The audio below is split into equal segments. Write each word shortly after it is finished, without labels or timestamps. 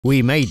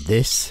We made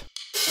this.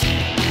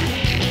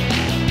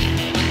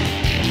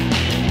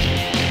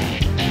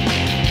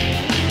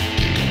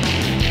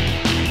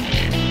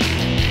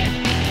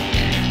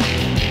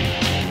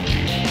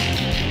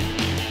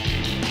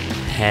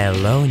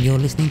 Hello, and you're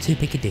listening to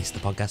Pick a Disc, the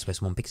podcast where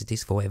someone picks a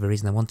disc for whatever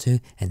reason they want to,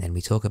 and then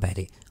we talk about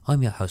it.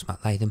 I'm your host,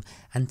 Matt Latham,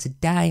 and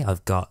today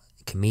I've got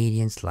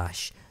comedian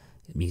slash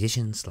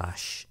musician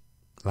slash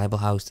label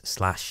host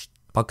slash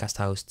podcast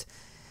host,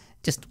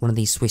 just one of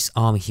these Swiss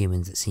army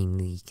humans that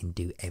seemingly can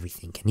do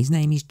everything, and his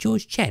name is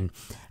George Chen,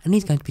 and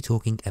he's going to be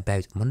talking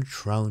about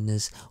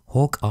Monotrona's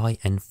Hawkeye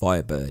and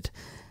Firebird,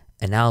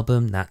 an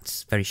album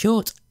that's very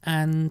short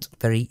and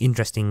very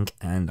interesting,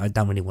 and I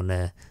don't really want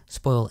to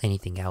spoil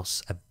anything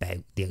else about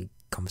the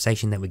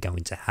conversation that we're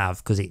going to have,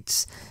 because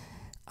it's,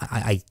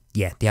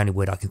 the only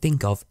word I can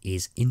think of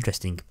is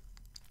interesting.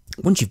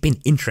 Once you've been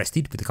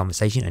interested with the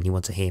conversation and you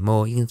want to hear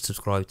more, you can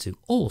subscribe to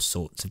all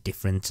sorts of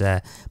different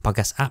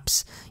podcast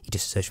apps. You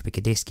just search for Pick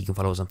a Disc. You can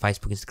follow us on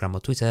Facebook, Instagram or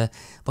Twitter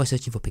by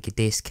searching for Pick a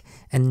Disc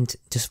and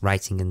just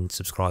rating and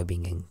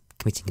subscribing and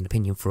committing an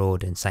opinion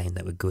fraud and saying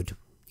that we're good,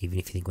 even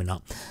if you think we're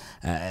not,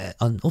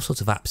 on all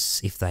sorts of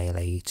apps if they allow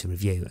you to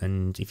review.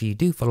 And if you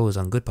do follow us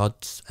on Good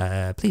Pods,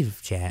 please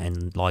share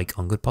and like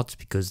on Good Pods,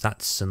 because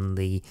that's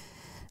suddenly,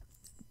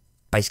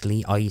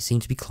 basically, I seem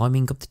to be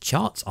climbing up the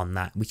charts on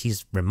that, which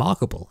is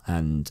remarkable.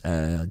 And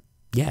I'd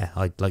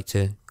like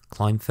to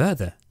climb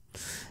further.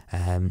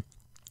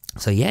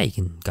 So yeah, you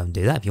can go and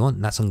do that if you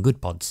want. That's on Good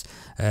Pods.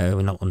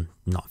 We're not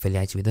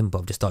affiliated with them,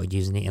 but I've just started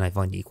using it, and I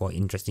find it quite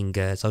interesting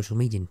social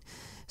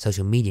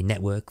media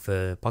network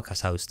for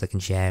podcast hosts that can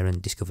share and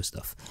discover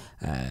stuff.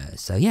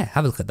 So yeah,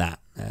 have a look at that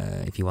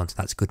if you want.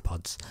 That's Good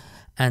Pods.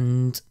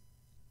 And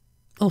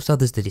also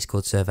there's the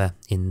Discord server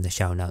in the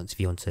show notes if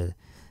you want to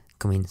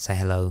come in, say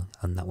hello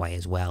on that way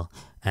as well.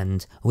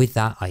 And with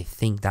that, I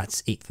think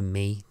that's it for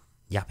me,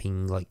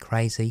 yapping like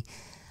crazy.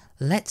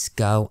 Let's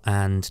go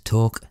and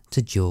talk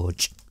to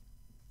George.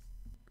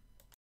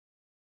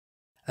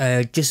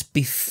 Just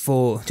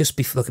before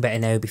like about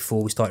an hour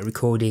before we started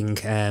recording,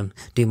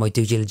 doing my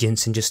due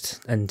diligence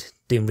and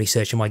doing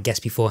research on my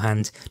guest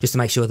beforehand, just to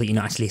make sure that you're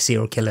not actually a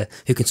serial killer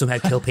who can somehow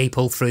kill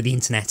people through the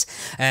internet.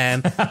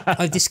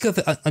 I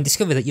discovered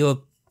that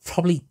you're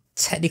probably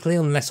technically,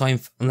 unless I'm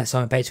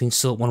about to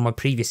insult one of my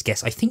previous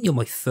guests, I think you're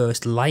my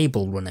first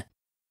label runner.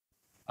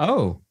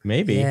 Oh,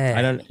 maybe. Yeah.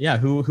 I don't. Yeah.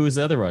 Who's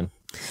the other one?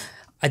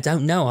 I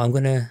don't know.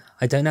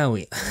 I don't know.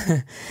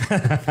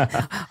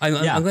 I'm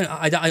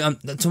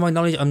to my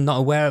knowledge, I'm not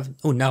aware of.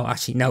 Oh no,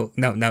 actually, no.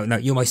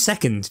 You're my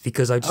second,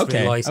 because I just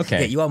realised.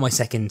 Okay. Yeah, you are my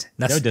second.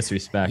 No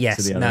disrespect. Yes.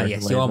 To the other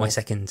Yes. label. You are my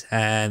second.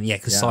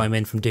 Because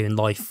Simon from doing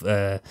Life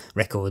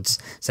Records.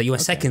 So you're my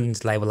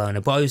second label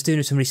owner. But I was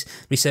doing some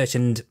research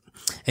and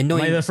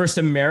annoying. Am I the first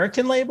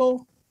American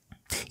label?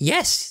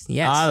 Yes.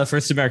 The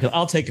first American.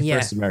 I'll take a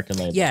first American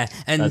label. Yeah,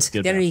 and that's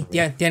good. The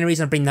only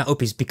reason I bring that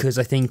up is because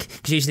I think,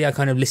 because usually I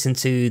kind of listen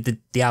to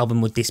the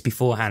album with this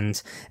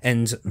beforehand,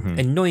 and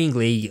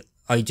annoyingly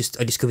I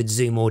discovered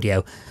Zoom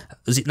Audio.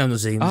 Zoom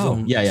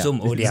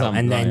Audio,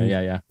 and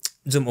then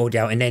Zoom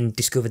Audio, and then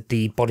discovered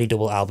the Body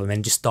Double album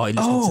and just started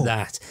listening to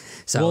that.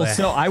 So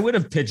I would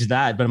have pitched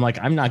that, but I'm like,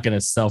 I'm not going to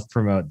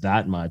self-promote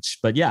that much.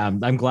 But yeah,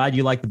 I'm glad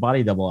you like the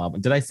Body Double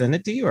album. Did I send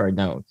it to you or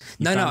no?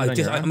 I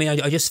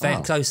just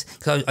found, because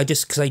I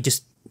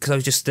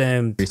was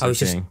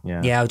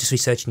just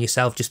researching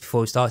yourself just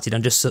before we started,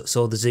 and just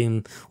saw the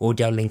Zoom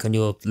Audio link on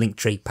your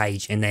Linktree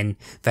page, and then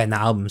found that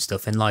album and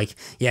stuff, and I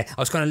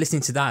was kind of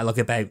listening to that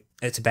about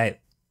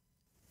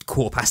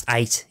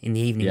 8:15 in the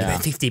evening,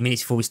 about 15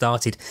 minutes before we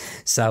started.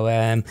 So,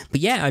 I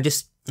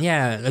just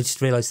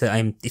realised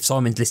that if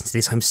Simon's listening to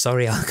this, I'm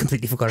sorry, I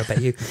completely forgot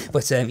about you.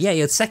 But you're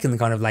the second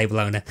kind of label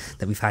owner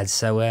that we've had.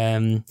 So,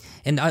 and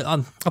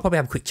I'll probably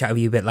have a quick chat with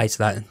you a bit later,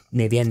 that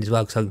near the end as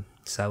well.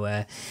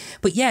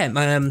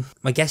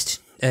 My guest,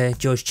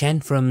 George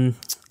Chen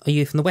are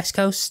you from the West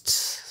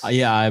Coast?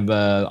 I've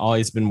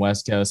always been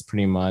West Coast,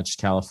 pretty much.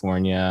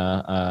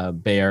 California,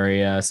 Bay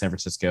Area, San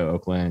Francisco,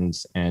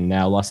 Oakland, and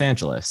now Los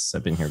Angeles.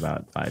 I've been here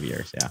about 5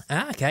 years.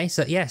 Yeah. Okay.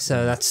 So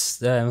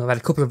that's I've had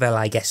a couple of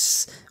LA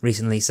guests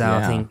recently. So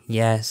I think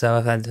So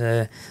I've had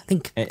a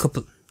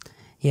couple.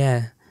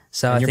 Yeah.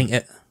 So I think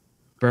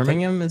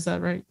Birmingham, is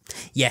that right?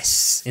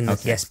 Yes,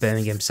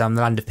 Birmingham. So I'm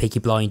the land of Peaky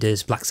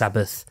Blinders, Black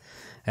Sabbath.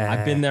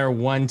 I've been there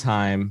one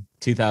time,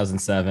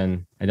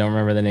 2007. I don't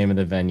remember the name of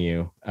the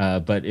venue,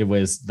 but it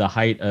was the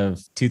height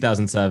of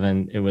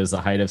 2007. It was the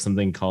height of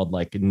something called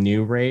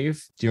New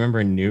Rave. Do you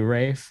remember New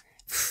Rave?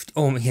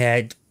 Oh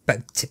yeah,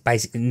 but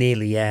basically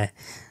nearly, yeah.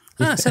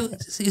 So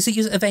is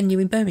it a venue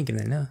in Birmingham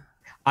then? No.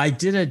 I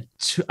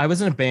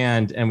was in a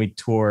band and we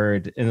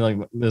toured, and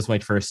it was my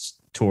first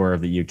tour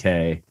of the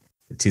UK,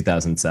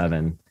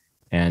 2007,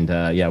 and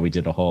we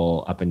did a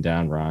whole up and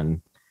down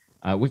run.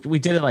 We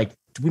did it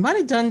we might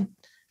have done.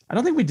 I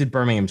don't think we did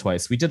Birmingham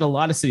twice. We did a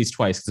lot of cities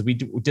twice, because we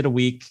did a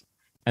week,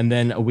 and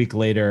then a week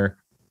later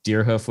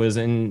Deerhoof was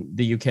in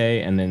the UK,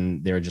 and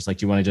then they were just like,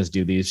 do you want to just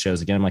do these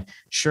shows again? I'm like,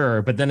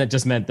 sure. But then it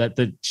just meant that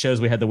the shows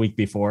we had the week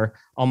before,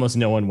 almost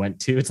no one went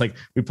to. It's like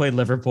we played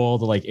Liverpool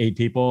to like 8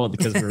 people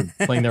because we were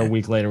playing there a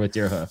week later with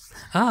Deerhoof.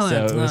 Oh,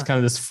 so it was kind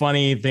of this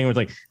funny thing with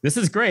like, this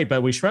is great,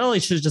 but we probably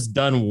should have just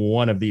done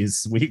one of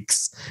these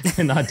weeks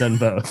and not done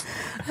both.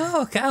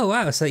 Oh, okay. Oh,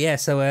 wow. So yeah.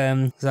 So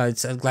I'm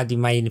glad you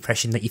made an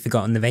impression that you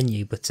forgotten the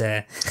venue, but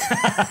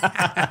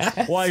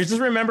well, I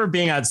just remember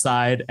being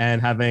outside and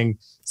having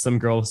some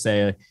girl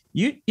say,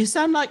 you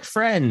sound like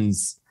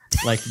Friends.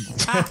 Like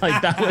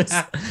that was,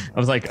 I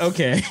was like,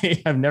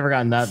 okay, I've never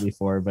gotten that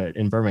before, but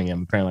in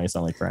Birmingham, apparently I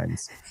sound like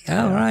Friends.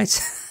 Oh,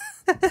 right.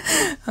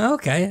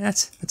 Okay,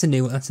 that's a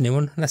new one. That's a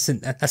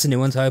new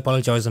one. So I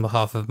apologise on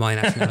behalf of my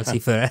nationality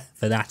for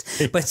that.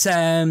 But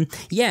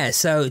yeah,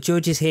 so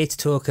George is here to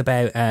talk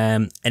about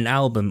an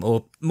album,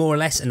 or more or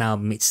less an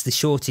album. It's the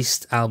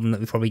shortest album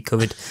that we probably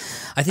covered.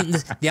 I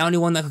think the only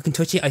one that can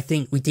touch it. I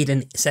think we did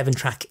a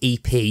 7-track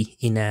EP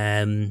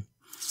in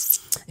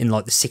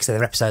like the 6th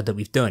other episode that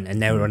we've done, and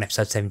now we're on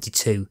episode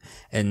 72.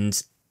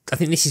 And I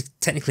think this is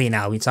technically an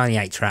album. It's only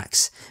 8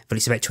 tracks, but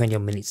it's about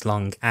 21 minutes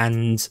long,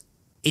 and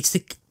it's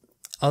the.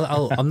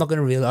 I'm not going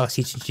to really ask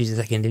you to choose a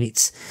second, and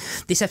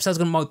this episode's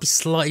might be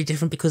slightly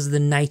different because of the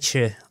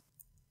nature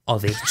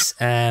of it.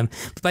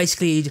 But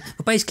basically,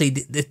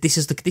 this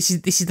is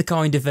the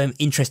kind of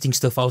interesting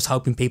stuff I was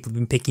hoping people have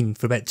been picking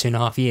for about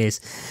 2.5 years.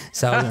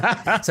 So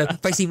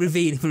basically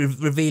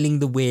revealing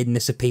the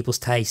weirdness of people's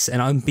tastes.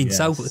 And I've been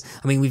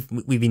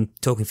we've been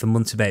talking for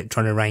months about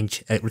trying to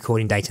arrange a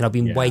recording date, and I've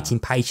been waiting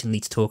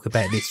patiently to talk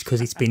about this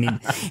because it's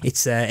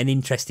an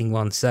interesting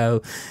one.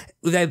 So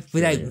without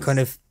kind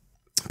of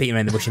beating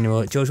around the bush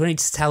anymore, George, why don't you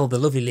just tell the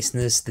lovely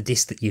listeners the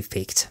disc that you've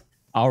picked?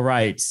 All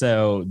right.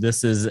 So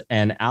this is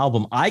an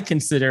album I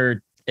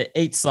consider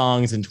 8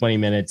 songs in 20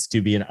 minutes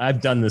to be I've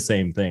done the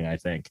same thing, I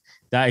think.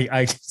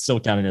 I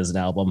still count it as an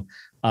album.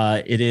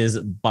 It is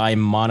by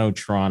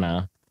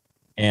Monotrona,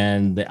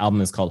 and the album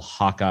is called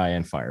Hawkeye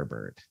and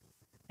Firebird.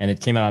 And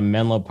it came out on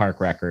Menlo Park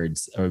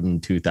Records in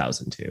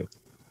 2002.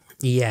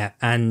 Yeah.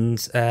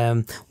 And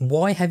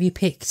why have you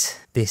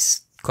picked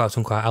this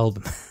quote-unquote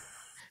album?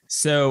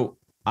 So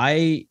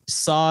I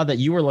saw that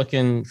you were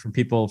looking for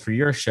people for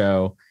your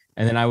show,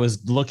 and then I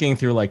was looking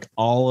through like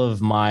all of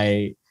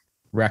my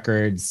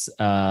records,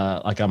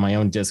 like on my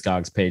own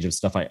Discogs page of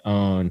stuff I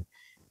own.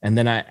 And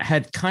then I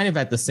had kind of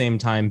at the same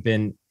time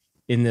been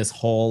in this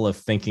hole of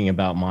thinking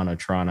about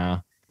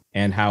Monotrona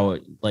and how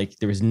like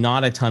there was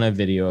not a ton of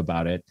video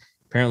about it.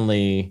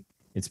 Apparently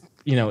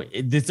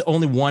it's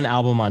only one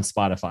album on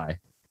Spotify.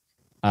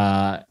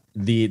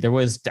 There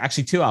was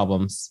actually 2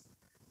 albums,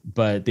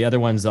 but the other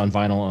one's on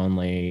vinyl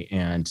only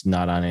and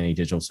not on any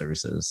digital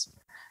services.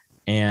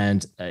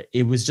 And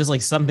it was just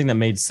like something that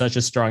made such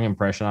a strong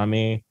impression on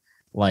me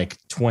like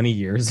 20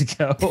 years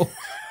ago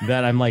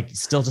that I'm like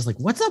still just like,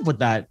 what's up with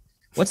that?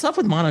 What's up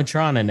with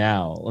Monotrona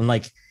now? And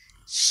like,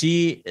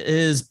 she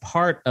is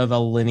part of a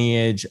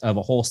lineage of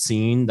a whole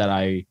scene that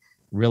I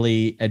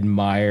really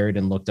admired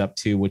and looked up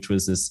to, which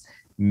was this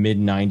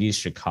mid-90s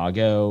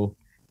Chicago.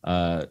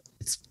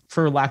 It's,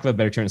 for lack of a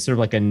better term, it's sort of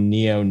like a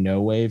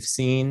neo-no wave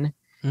scene.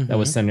 Mm-hmm. That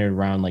was centered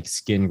around like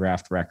Skin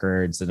Graft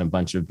Records and a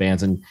bunch of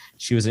bands. And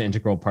she was an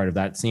integral part of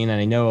that scene. And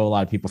I know a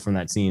lot of people from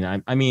that scene.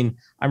 I mean,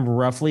 I'm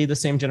roughly the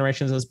same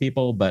generation as those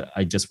people, but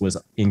I just was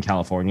in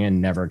California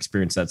and never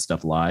experienced that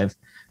stuff live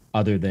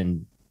other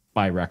than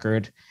by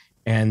record.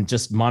 And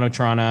just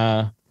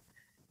Monotrona.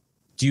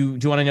 Do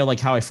you want to know like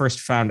how I first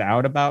found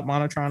out about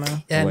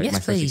Monotrona?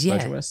 Yes, please.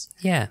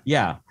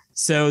 Yeah.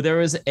 So there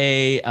was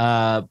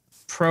a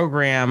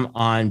program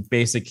on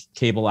basic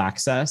cable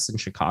access in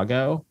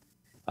Chicago.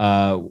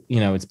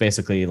 It's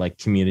basically like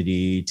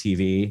community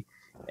TV.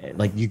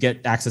 Like you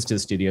get access to the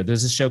studio.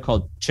 There's a show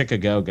called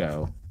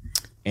Chicago.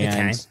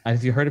 And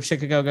have you heard of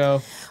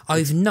Chicago?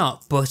 I've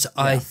not, but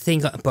I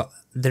think, but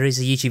there is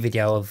a YouTube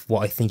video of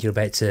what I think you're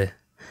about to.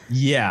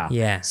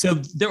 Yeah.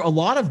 So a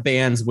lot of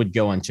bands would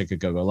go on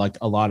Chicago. Like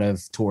a lot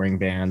of touring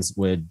bands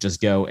would just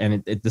go.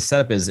 And the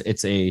setup is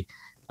it's a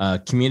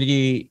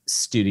community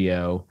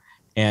studio.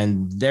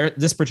 And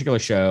this particular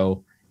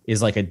show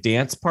is like a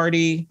dance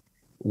party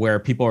where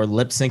people are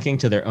lip syncing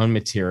to their own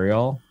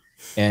material,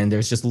 and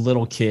there's just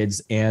little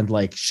kids and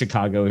like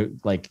Chicago,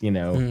 like,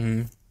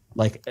 urbanites,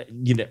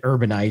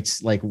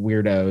 like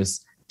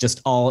weirdos,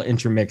 just all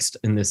intermixed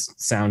in this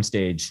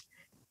soundstage,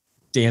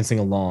 dancing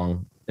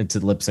along into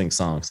lip sync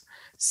songs.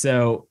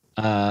 So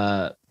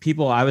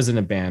people I was in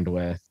a band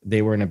with,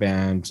 they were in a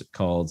band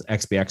called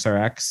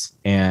XBXRX,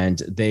 and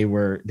they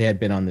had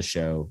been on the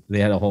show.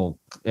 They had a whole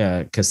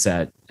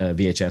cassette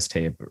VHS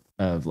tape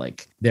of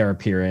like their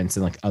appearance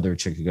and like other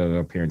Chicago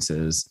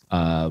appearances.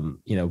 A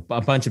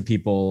bunch of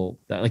people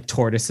that like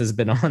Tortoise has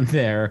been on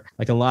there.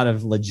 Like a lot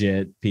of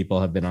legit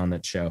people have been on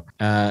that show.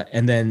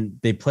 And then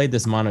they played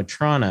this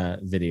Monotrona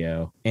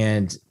video,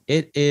 and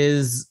it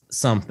is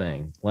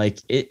something like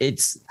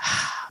it's.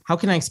 How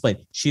can I explain?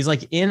 She's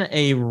like in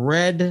a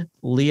red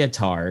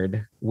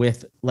leotard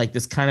with like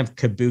this kind of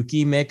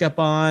kabuki makeup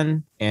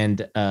on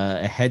and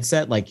a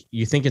headset. Like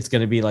you think it's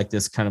going to be like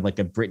this kind of like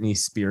a Britney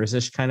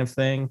Spears-ish kind of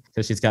thing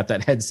because she's got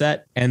that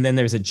headset. And then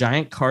there's a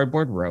giant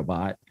cardboard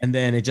robot, and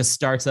then it just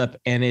starts up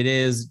and it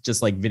is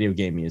just like video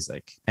game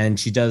music. And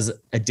she does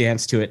a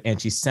dance to it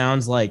and she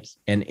sounds like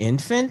an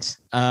infant.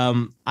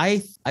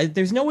 I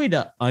there's no way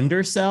to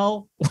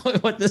undersell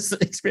what this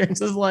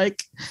experience is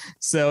like.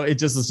 So it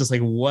just was just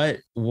like,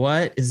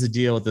 what is the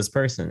deal with this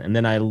person? And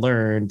then I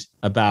learned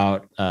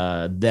about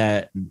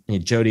that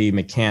Jody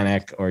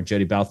Mechanic, or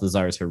Jody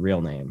Balthazar is her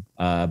real name,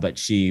 but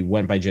she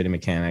went by Jody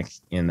Mechanic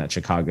in that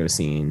Chicago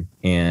scene.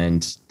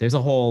 And there's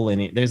a whole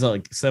there's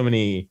like so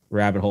many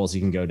rabbit holes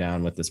you can go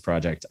down with this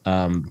project.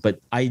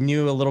 But I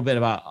knew a little bit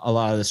about a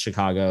lot of the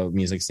Chicago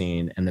music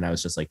scene, and then I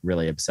was just like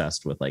really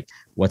obsessed with like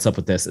what's up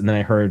with this. And then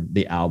I heard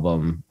the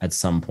album at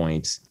some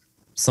point.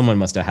 Someone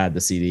must have had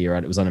the CD, or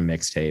it was on a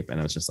mixtape, and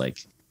I was just like,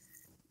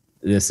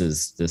 this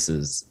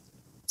is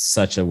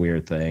such a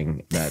weird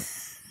thing that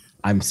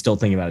I'm still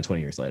thinking about it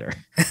 20 years later.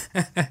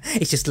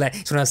 It's just like,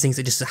 it's one of those things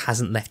that just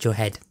hasn't left your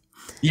head.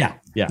 Yeah.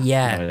 No,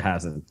 it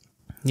hasn't.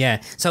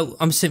 Yeah. So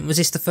I'm assuming, was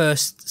this the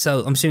first?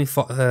 So I'm assuming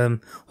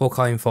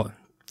Hawkeye and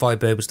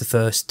Firebird was the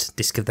first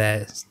disc of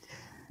theirs.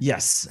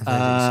 Yes.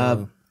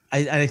 So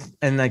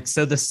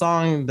the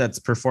song that's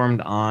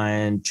performed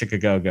on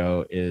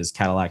Chickago is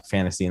Cadillac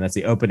Fantasy, and that's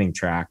the opening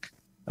track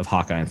of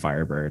Hawkeye and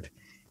Firebird.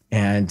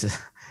 And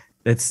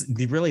it's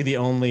really the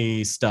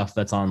only stuff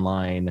that's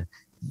online.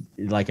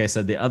 Like I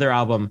said, the other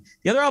album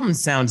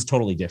sounds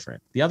totally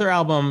different. The other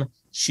album,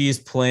 she's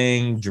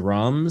playing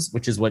drums,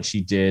 which is what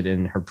she did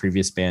in her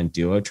previous band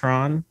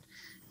Duotron.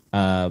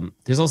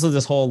 There's also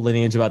this whole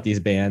lineage about these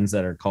bands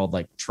that are called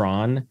like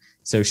Tron.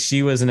 So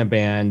she was in a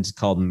band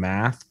called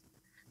Math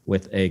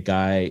with a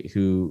guy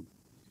who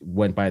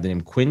went by the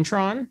name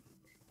Quintron,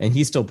 and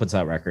he still puts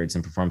out records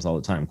and performs all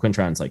the time.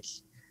 Quintron's like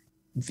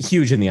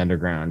huge in the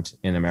underground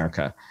in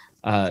America.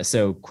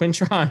 So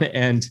Quintron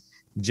and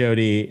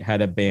Jody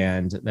had a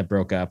band that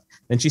broke up.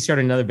 Then she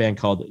started another band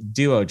called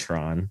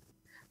Duotron.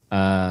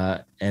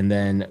 And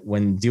then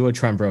when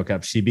Duotron broke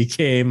up, she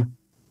became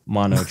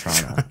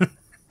Monotrona.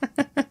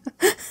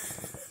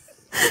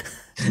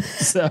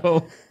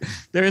 So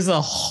there's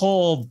a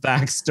whole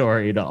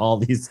backstory to all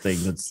these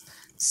things that's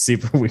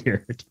super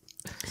weird.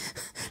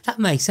 That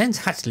makes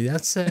sense, actually.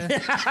 That's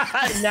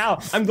now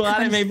I'm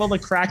glad I'm able to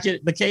crack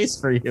the case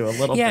for you a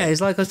little bit. Yeah,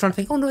 it's like I was trying to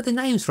think, I wonder where the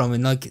name's from,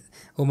 and like,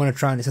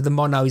 Monotrona. So the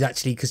Mono is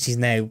actually because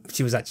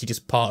she was actually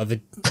just part of a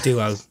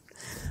duo.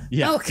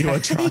 Yeah, okay.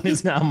 Duotron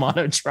is now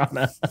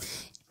Monotrona.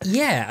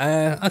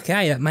 Yeah,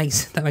 okay, that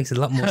makes a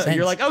lot more sense.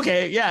 You're like,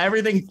 okay, yeah,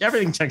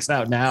 everything checks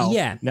out now.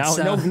 Yeah,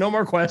 now no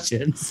more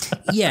questions.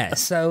 Yeah,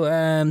 so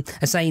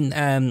as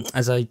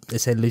I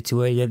said a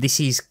little earlier,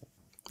 this is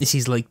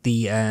like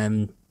the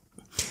I'm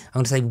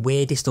gonna say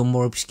weirdest or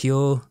more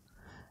obscure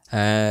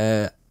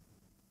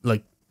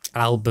like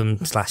album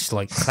 /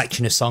 like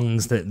collection of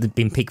songs that have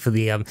been picked for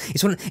the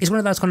it's one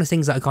of those kind of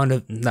things that I've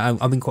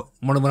been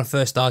when I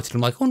first started,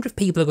 I'm like, I wonder if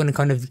people are going to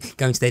kind of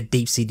go into their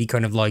deep seedy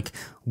kind of like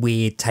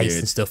weird taste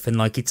and stuff, and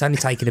like it's only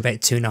taken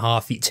about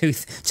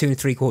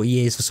 2.5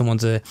 years for someone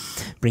to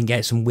bring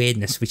out some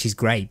weirdness, which is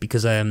great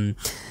because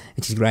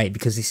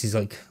this is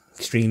like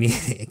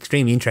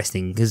extremely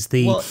interesting because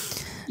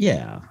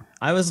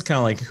I was kind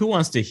of like, who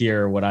wants to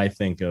hear what I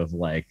think of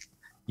like,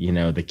 you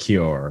know, The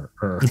Cure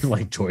or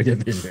like Joy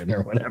Division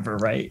or whatever,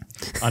 right?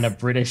 On a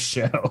British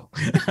show.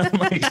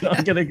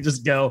 I'm going to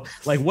just go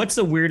like, what's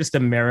the weirdest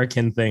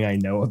American thing I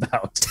know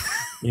about?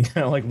 You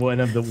know, like one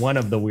of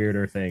the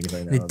weirder things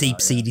I know. The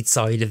deep-seated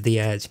side of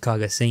the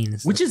Chicago scene.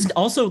 Which is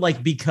also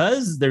like,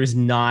 because there's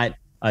not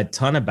a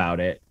ton about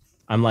it,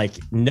 I'm like,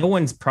 no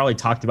one's probably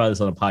talked about this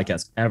on a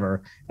podcast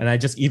ever. And I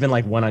just even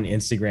like went on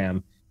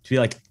Instagram to be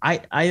like,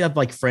 I have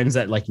like friends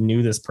that like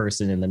knew this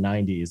person in the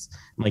 90s.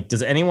 I'm like,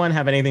 does anyone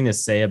have anything to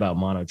say about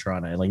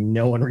Monotrona? And like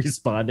no one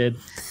responded,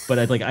 but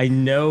I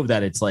know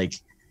that it's like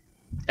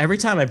every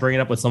time I bring it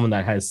up with someone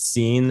that has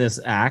seen this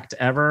act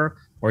ever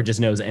or just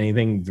knows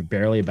anything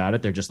barely about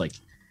it, they're just like,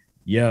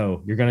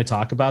 yo, you're going to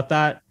talk about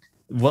that?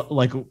 What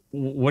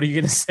are you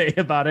going to say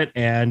about it?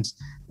 And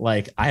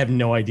like, I have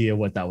no idea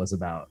what that was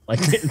about.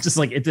 Like, it's just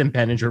like, it's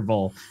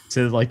impenetrable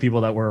to like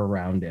people that were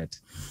around it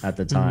at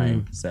the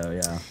time. So,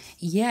 yeah.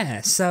 Yeah,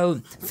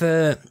 so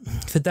for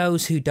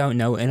those who don't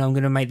know, and I'm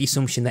going to make the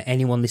assumption that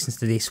anyone listens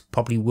to this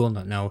probably will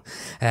not know,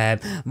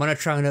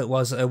 Monotrona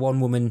was a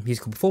one-woman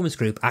musical performance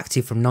group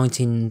active from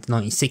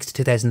 1996 to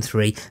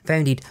 2003,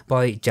 founded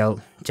by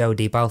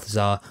Jody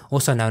Balthazar,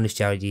 also known as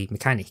Jody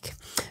Mechanic.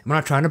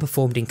 Monotrona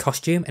performed in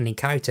costume and in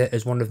character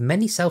as one of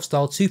many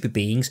self-styled super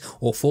beings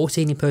or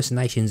 14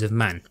 impersonations of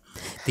man.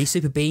 These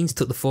super beings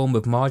took the form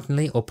of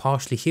marginally or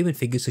partially human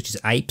figures such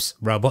as apes,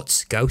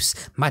 robots,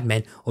 ghosts,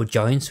 madmen, or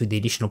giants with the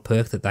additional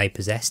perk that they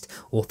possessed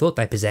or thought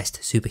they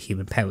possessed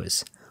superhuman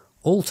powers.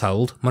 All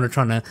told,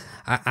 Monotrona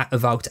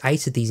evoked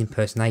 8 of these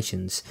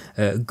impersonations.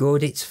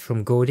 Gorditz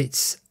from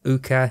Gorditz,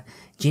 Uka,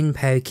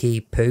 Jinpao Ki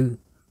Poo,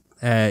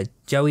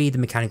 Joey the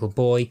Mechanical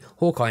Boy,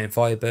 Hawkeye and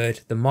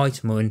Firebird, the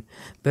Might Moon,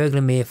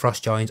 Berglamir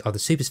Frost Giant of the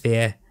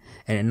Supersphere,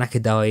 and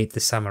Nakadai the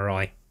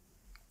Samarai.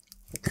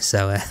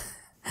 So,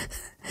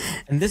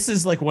 and this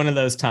is like one of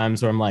those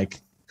times where I'm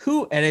like,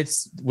 who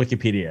edits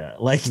Wikipedia?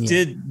 Like,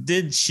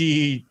 did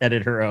she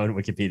edit her own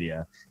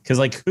Wikipedia? Because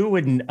like, who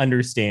wouldn't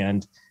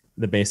understand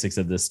the basics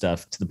of this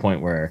stuff to the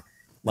point where,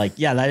 like,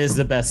 yeah, that is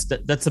the best.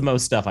 That's the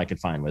most stuff I could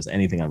find was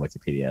anything on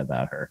Wikipedia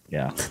about her.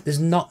 Yeah, there's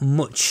not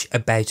much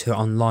about her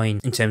online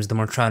in terms of the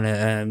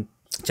Monotrona.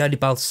 Jodie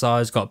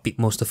Balthazar's got a bit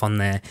more stuff on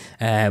there,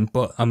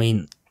 but I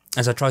mean,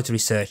 as I tried to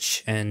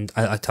research, and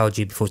I told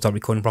you before we started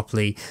recording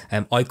properly,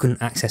 I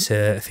couldn't access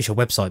her official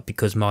website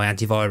because my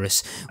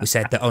antivirus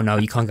said that, oh no,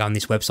 you can't go on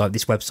this website.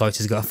 This website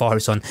has got a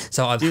virus on.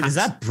 So is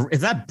that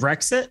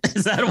Brexit?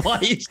 Is that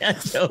why you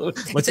can't go look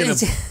at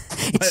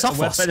it's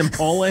Sophos. Website in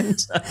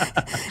Poland?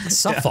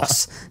 It's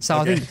Sophos. So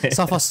okay. I think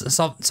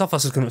Sophos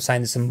was going to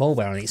saying there's some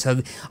malware on it.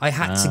 So I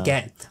had to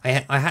get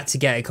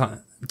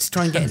to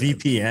try and get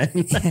VPN.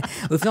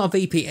 If not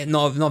VPN,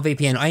 not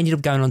VPN. I ended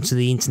up going onto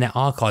the Internet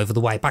Archive of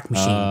the Wayback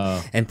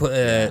Machine and put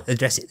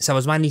address it. So I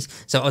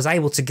was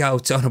able to go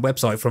to on a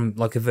website from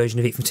like a version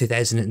of it from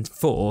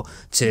 2004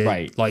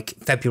 to like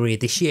February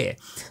of this year.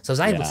 So I was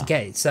able to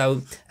get it.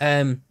 So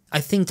I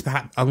think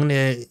perhaps I'm going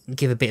to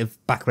give a bit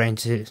of background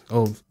to,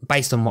 or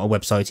based on what a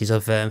website is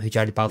of who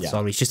Jodie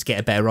Balthazar is, just to get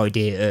a better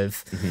idea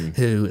of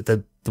who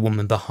the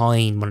woman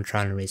behind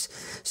Monotrona is.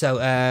 So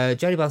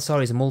Jodie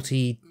Balthazar is a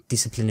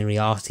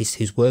multidisciplinary artist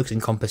whose works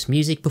encompass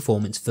music,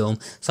 performance, film,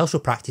 social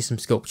practice and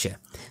sculpture.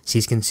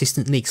 She's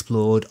consistently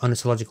explored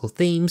ontological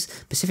themes,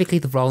 specifically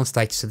the role and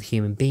status of the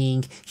human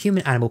being,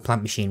 human animal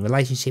plant machine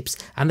relationships,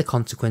 and the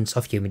consequence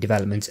of human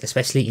development,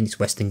 especially in its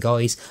Western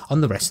guise,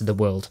 on the rest of the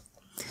world.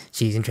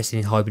 She's interested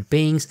in hybrid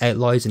beings,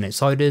 outliers and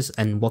outsiders,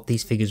 and what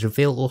these figures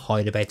reveal or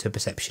hide about her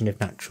perception of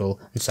natural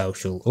and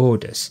social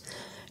orders.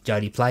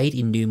 Jodie played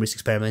in numerous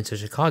experimental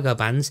Chicago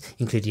bands,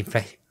 including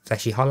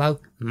Fleshy Hollow,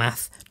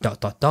 Math, ...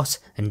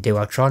 and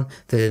Duotron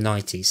through the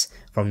 90s.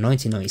 From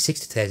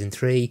 1996 to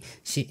 2003,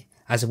 she,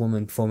 as a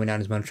woman performing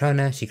known as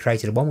Monotrona, she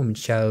created a one-woman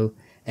show,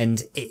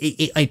 and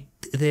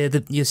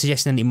you're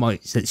suggesting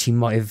that she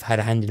might have had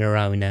a hand in her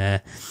own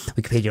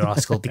Wikipedia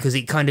article because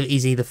it kind of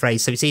is either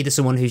phrase. So it's either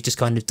someone who's just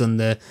kind of done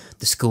the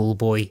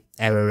schoolboy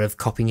error of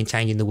copying and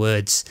changing the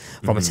words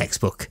from a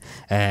textbook.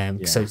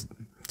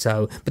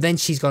 So, but then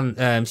she's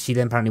gone. She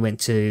then apparently went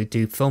to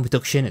do film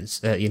production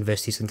at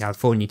University of Southern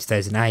California in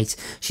 2008.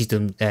 She's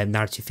done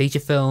narrative feature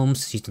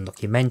films. She's done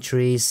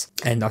documentaries,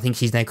 and I think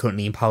she's now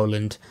currently in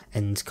Poland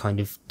and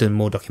kind of done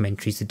more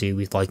documentaries to do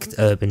with like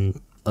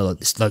urban. To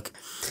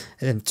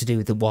do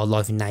with the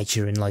wildlife and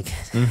nature and like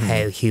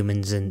how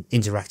humans and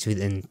interact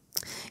with, and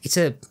it's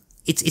on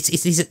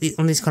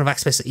this kind of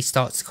aspects that it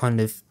starts to kind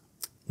of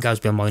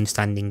goes beyond my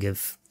understanding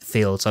of the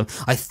field. So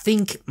I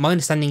think my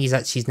understanding is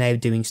that she's now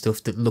doing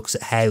stuff that looks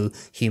at how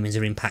humans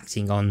are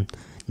impacting on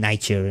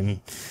nature,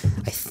 and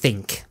I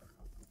think.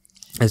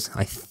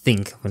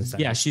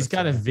 Yeah, she's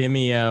got a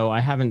Vimeo. I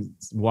haven't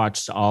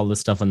watched all the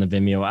stuff on the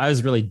Vimeo. I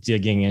was really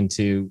digging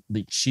into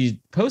she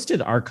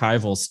posted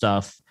archival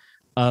stuff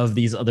of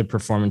these other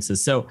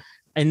performances. So,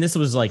 and this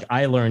was like,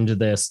 I learned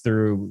this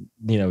through,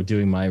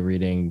 doing my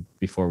reading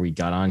before we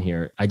got on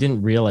here. I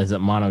didn't realize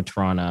that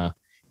Monotrona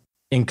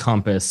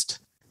encompassed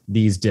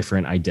these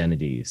different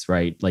identities,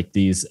 right? Like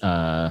these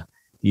 8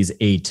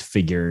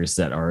 figures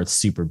that are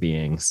super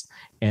beings.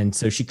 And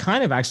so she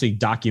kind of actually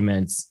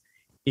documents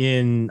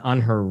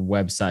on her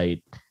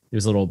website,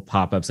 there's little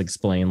pop-ups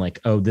explain like,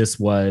 oh, this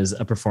was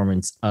a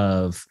performance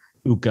of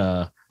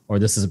Uka, or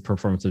this is a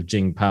performance of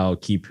Jing Pao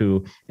Kipu.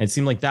 And it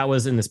seemed like that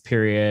was in this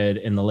period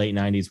in the late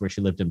 90s where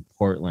she lived in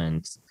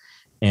Portland.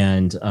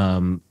 And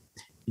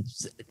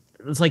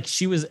it's like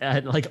she was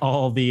at like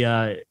all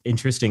the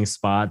interesting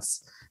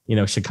spots,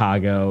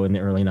 Chicago in the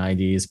early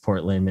 90s,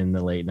 Portland in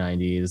the late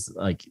 90s,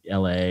 like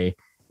LA,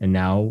 and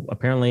now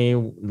apparently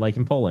like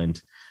in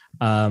Poland.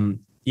 The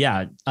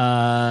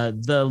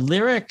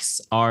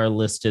lyrics are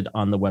listed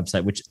on the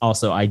website, which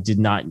also I did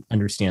not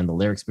understand the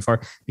lyrics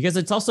before, because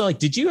it's also like,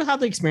 did you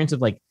have the experience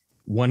of like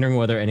wondering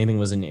whether anything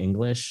was in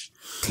English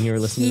when you were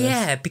listening to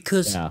this?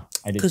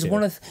 Because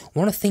one of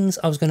the things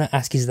I was going to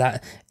ask is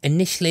that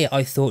initially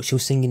I thought she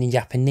was singing in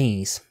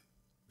Japanese.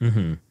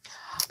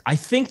 I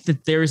think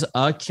that there's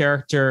a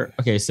character.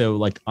 Okay, so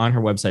like on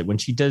her website, when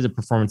she did a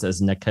performance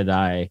as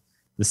Nakadai,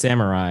 the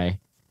Samarai,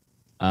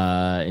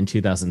 in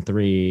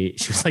 2003,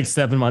 she was like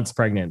 7 months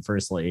pregnant,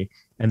 firstly,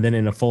 and then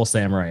in a full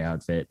samurai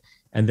outfit.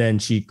 And then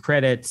she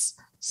credits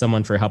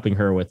someone for helping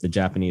her with the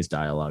Japanese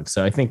dialogue.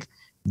 So I think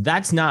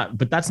that's not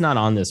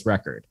on this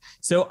record.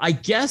 So I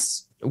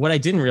guess what I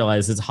didn't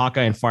realize is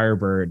Hawkeye and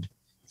Firebird,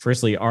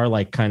 firstly, are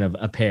like kind of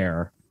a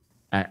pair,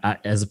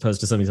 as opposed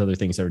to some of these other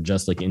things that are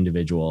just like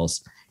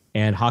individuals.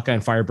 And Hawkeye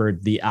and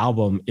Firebird, the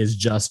album is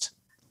just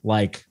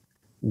like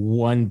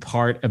one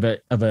part of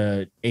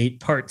a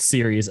 8-part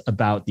series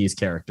about these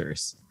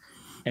characters.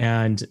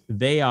 And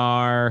they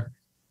are,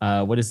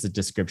 what is the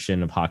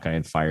description of Hawkeye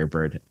and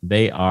Firebird?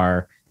 They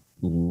are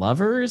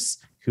lovers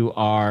who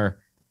are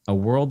a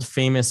world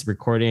famous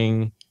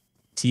recording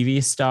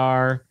TV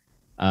star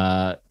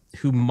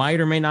who might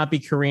or may not be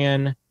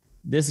Korean.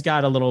 This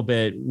got a little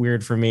bit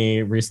weird for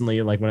me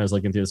recently. Like when I was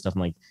looking through the stuff,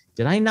 I'm like,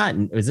 did I not?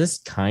 Is this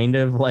kind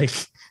of like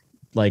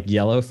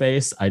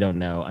Yellowface? I don't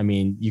know. I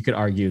mean, you could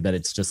argue that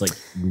it's just like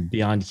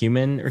Beyond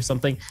Human or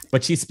something,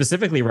 but she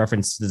specifically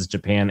references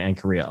Japan and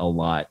Korea a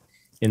lot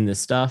in this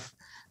stuff.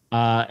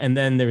 And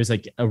then there's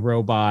like a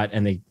robot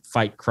and they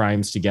fight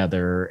crimes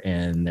together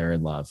and they're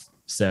in love.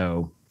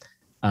 So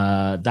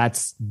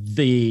that's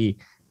the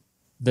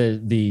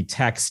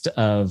text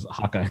of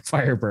Hawkeye and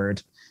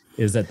Firebird,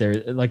 is that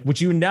they're like,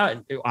 which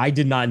I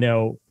did not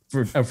know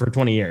for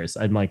 20 years.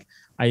 I'm like,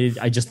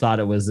 I just thought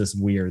it was this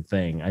weird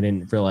thing. I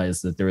didn't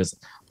realize that there was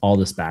all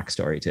this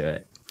backstory to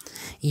it.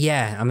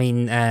 Yeah, I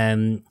mean,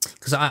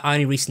 because I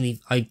only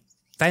recently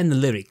found the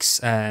lyrics,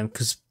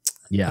 because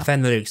I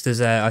found the lyrics.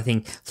 There's I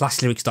think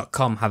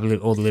flashlyrics.com have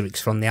all the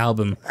lyrics from the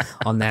album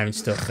on there and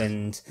stuff.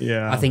 And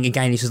I think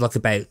again this was like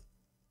about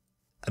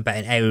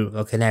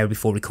an hour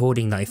before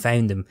recording that I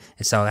found them,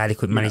 and so I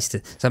managed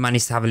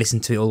to have a listen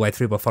to it all the way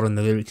through by following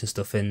the lyrics and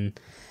stuff. And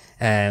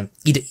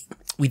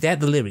without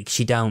the lyrics,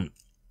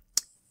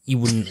 you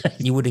wouldn't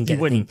get you wouldn't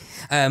get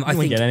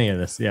any of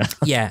this.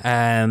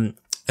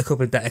 A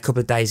couple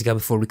of days ago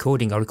before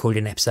recording, I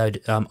recorded an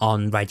episode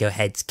on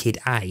Radiohead's Kid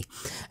A,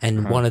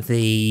 and one of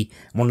the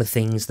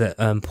things that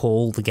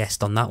Paul, the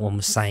guest on that one,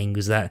 was saying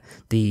was that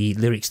the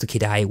lyrics to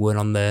Kid A weren't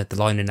on the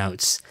liner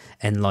notes,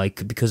 and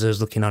like because I was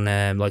looking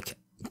on like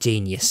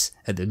Genius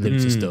at the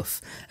lyrics and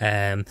stuff,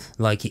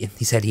 like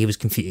he said he was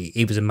confused.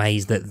 He was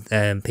amazed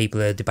that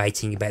people are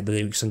debating about the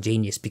lyrics on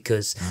Genius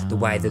because the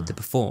way that they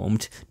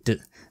performed,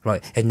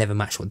 had never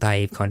matched what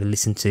they've kind of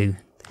listened to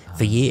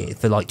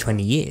for like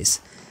 20 years.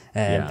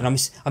 And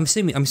I'm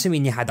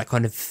assuming you had that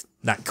kind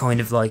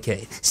of like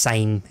a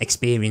same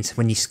experience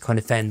when you kind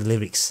of found the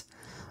lyrics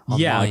online.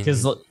 Yeah,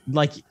 because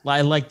like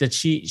I like that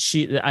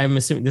she I'm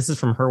assuming this is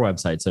from her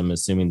website, so I'm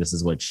assuming this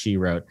is what she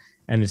wrote,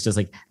 and it's just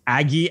like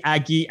Aggie.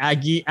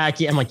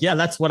 I'm like, yeah,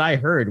 that's what I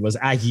heard was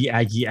Aggie.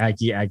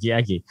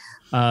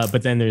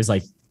 But then there's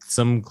like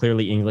some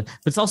clearly English,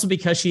 but it's also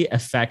because she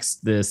affects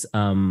this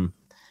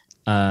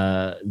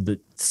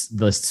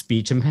the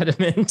speech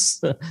impediment,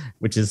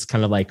 which is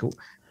kind of like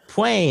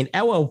Pwain,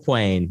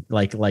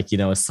 like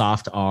a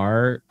soft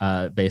R,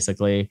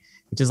 basically,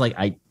 which is like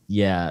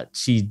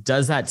she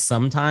does that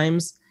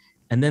sometimes.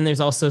 And then there's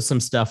also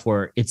some stuff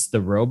where it's the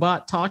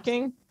robot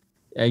talking.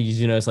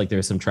 You notice like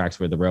there's some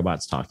tracks where the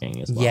robot's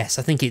talking as well. Yes,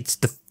 I think it's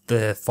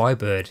the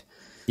Firebird.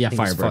 Yeah,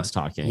 Firebird's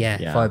talking.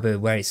 Yeah, Firebird,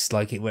 where it's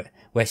like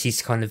where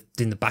she's kind of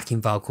doing the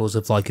backing vocals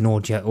of like an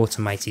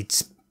automated.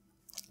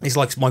 It's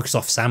like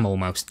Microsoft Sam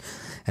almost.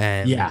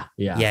 Yeah,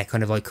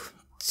 kind of like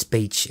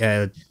speech.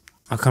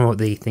 I can't know what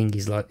the thing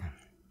is like.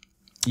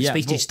 Yeah,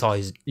 speech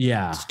digitized.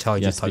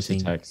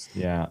 Speech text.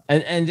 Yeah,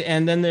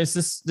 and then there's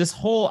this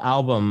whole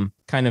album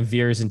kind of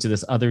veers into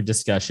this other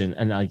discussion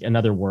and like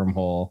another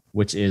wormhole,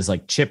 which is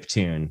like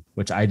chiptune,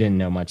 which I didn't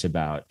know much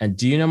about. And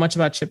do you know much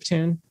about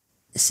chiptune?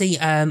 See,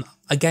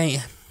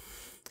 again,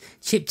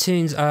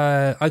 chiptunes.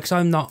 Because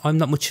I'm not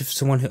much of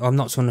someone who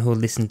will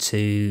listen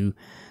to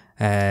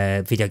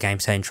video game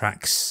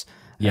soundtracks.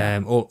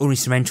 Or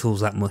instrumentals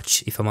that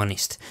much, if I'm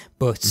honest.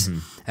 But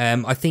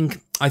I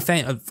think I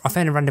found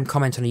a random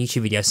comment on a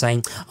YouTube video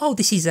saying,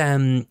 this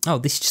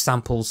just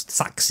samples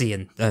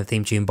Saxion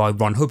theme tune by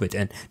Ron Hubbard,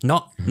 and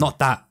not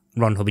that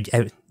Ron Hubbard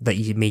that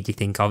you immediately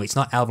think of. It's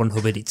not L. Ron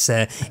Hubbard. It's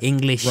an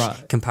English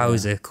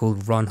composer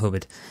called Ron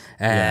Hubbard,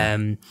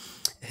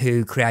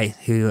 who did quite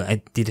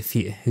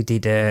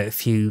a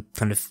few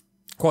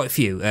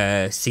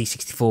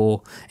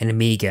C64 and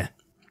Amiga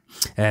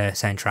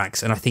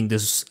soundtracks, and I think there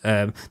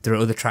are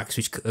other tracks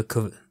which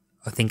cover,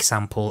 I think,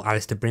 sample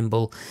Alistair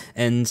Brimble,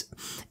 and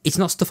it's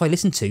not stuff I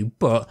listen to,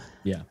 but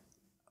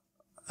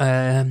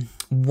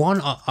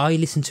one I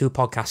listen to a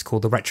podcast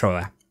called the Retro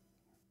Hour,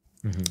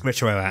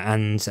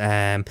 and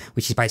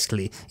which is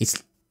basically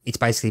it's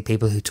basically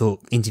people who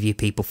interview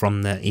people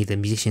from either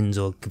musicians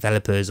or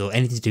developers or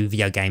anything to do with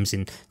video games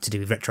and to do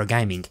with retro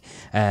gaming.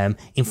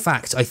 In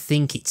fact, I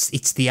think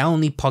it's the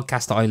only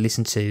podcast that I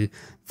listen to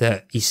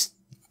that is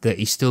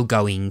still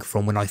going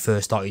from when I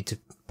first started to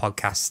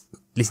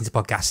listen to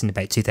podcasts in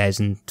about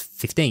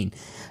 2015.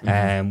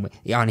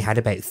 It only had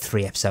about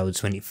 3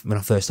 episodes when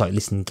I first started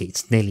listening.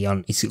 It's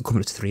coming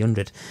up to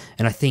 300,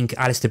 and I think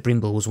Alistair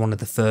Brimble was one of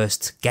the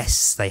first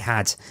guests they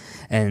had,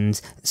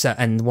 and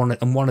one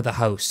of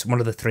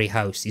the 3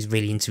 hosts is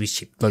really into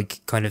his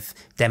kind of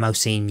demo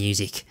scene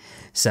music.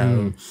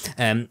 So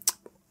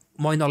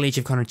my knowledge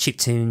of kind of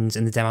chiptunes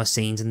and the demo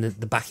scenes and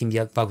the backing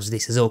vocals of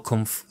this has all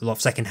come a lot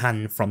second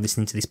hand from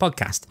listening to this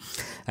podcast,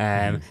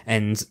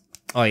 and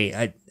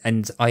I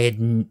had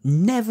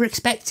never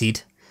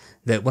expected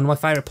that one of my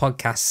favourite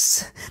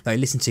podcasts that I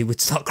listened to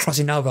would start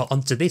crossing over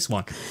onto this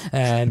one,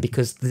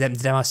 because the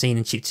demo scene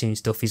and chiptune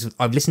stuff is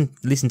I've listened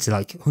to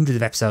like hundreds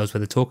of episodes where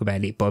they talk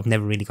about it, but I've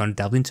never really kind of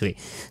delved into it.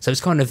 So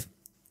it's kind of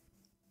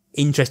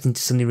interesting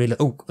to suddenly realize,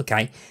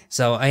 okay.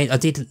 So I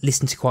did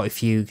listen to quite a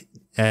few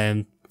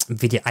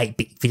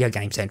 8-bit video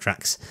game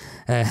soundtracks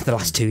the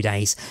last 2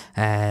 days.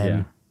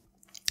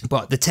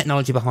 But the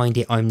technology behind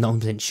it, I'm not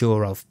 100%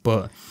 sure of.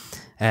 But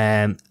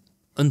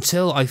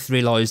until I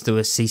realised there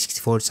were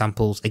C64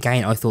 samples,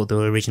 again, I thought they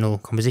were original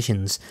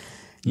compositions.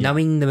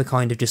 Knowing they were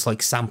kind of just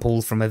like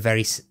sampled from a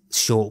very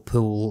short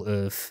pool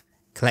of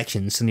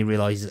collections, suddenly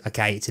realised,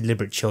 okay, it's a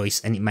deliberate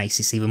choice, and it makes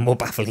this even more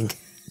baffling.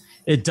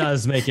 It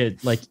does make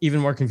it like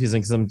even more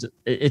confusing because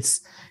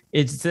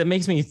it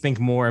makes me think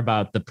more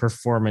about the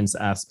performance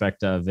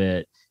aspect of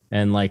it,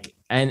 and like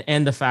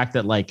and the fact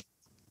that like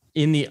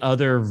in the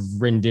other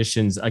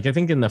renditions, like I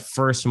think in the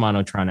first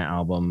Monotrona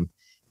album,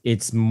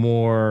 it's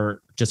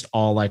more just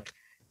all like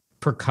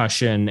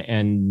percussion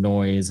and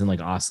noise and like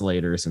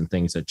oscillators and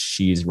things that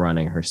she's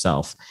running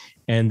herself.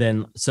 And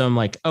then so I'm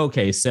like,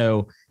 okay,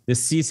 so the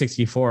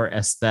C64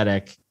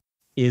 aesthetic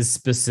is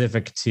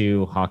specific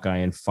to Hawkeye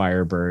and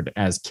Firebird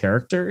as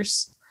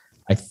characters.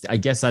 I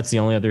guess that's the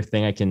only other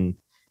thing I can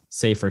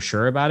say for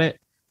sure about it.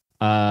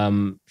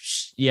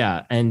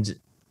 Yeah, and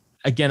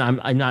again,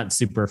 I'm not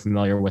super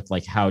familiar with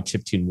like how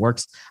chiptune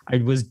works. I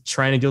was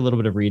trying to do a little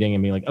bit of reading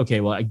and be like,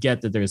 okay, well, I get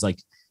that there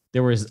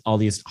was all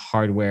these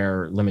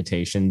hardware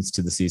limitations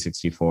to the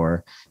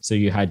C64, so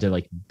you had to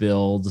like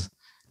build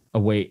a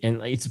way,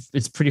 and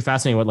it's pretty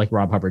fascinating what like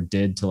Rob Hubbard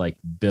did to like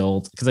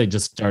build, because I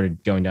just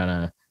started going down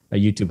a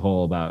YouTube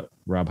hole about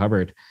Rob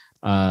Hubbard,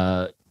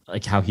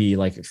 like how he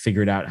like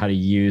figured out how to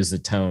use the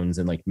tones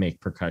and like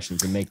make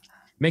percussions and make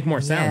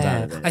more sounds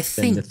out of it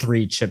than the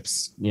 3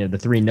 chips, the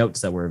 3 notes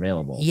that were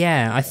available.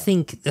 Yeah, I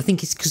think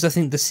it's because I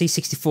think the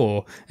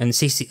C64 and the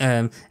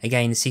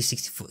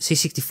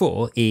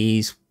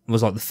C64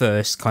 was like the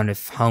first kind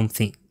of home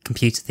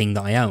computer thing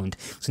that I owned.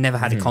 So I never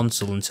had a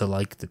console until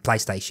like the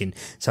PlayStation.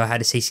 So I had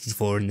a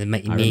C64 and the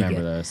Amiga. I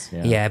remember this.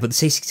 Yeah, but the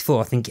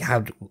C64, I think it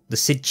had the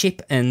SID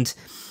chip, and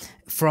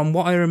from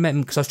what I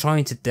remember, because I was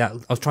trying to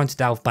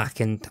delve back,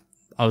 and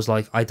I was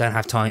like, I don't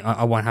have time.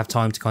 I won't have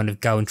time to kind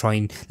of go and try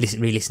and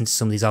re-listen to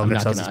some of these older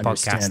episodes of this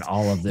podcast.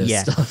 All of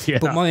this stuff. Yeah.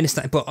 But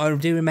I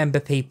do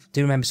remember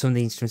some of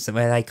the instruments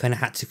where they kind of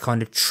had to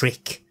kind of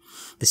trick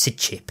the SID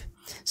chip.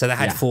 So they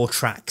had 4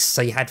 tracks.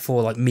 So you had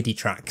 4 like MIDI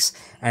tracks,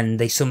 and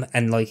they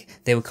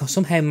were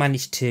somehow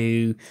managed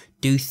to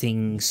do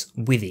things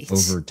with it,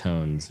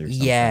 overtones or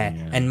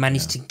something. And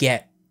managed to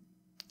get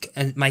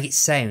and make it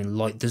sound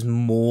like there's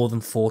more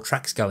than 4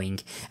 tracks going,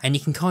 and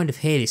you can kind of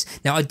hear this.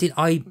 Now what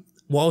I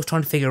was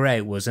trying to figure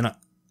out was, and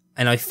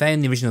I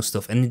found the original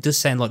stuff, and it does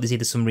sound like there's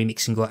either some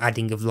remixing or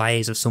adding of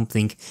layers of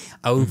something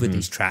over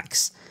these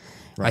tracks.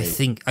 Right.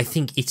 I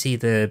think it's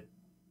either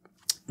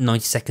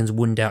 90 Seconds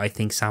Wonder, I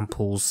think,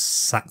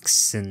 samples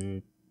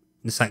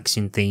the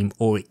Saxon theme,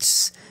 or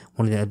it's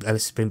one of the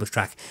Alice Springbush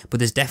track. But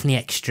there's definitely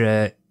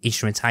extra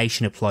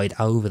instrumentation applied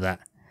over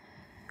that.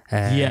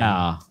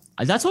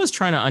 That's what I was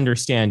trying to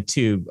understand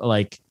too.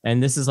 Like,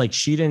 and this is like,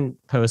 she didn't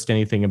post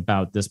anything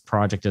about this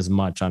project as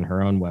much on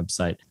her own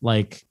website.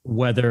 Like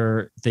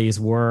whether these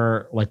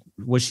were like,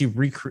 was she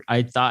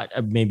I thought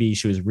maybe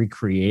she was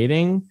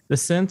recreating the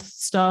synth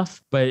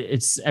stuff, but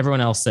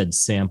everyone else said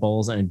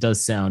samples, and it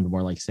does sound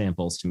more like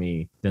samples to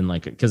me than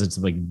like, because it's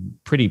like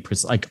pretty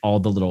like all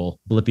the little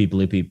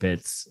blippy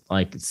bits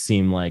like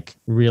seem like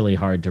really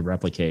hard to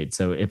replicate.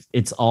 So if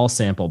it's all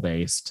sample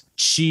based,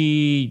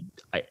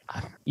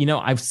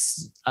 I've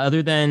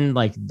other than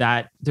like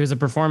that, there's a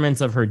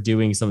performance of her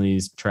doing some of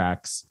these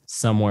tracks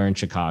somewhere in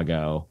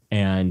Chicago,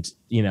 and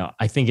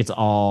I think it's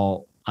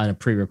all on a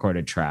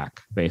pre-recorded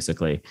track,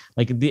 basically.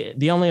 Like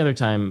the only other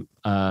time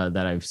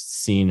that I've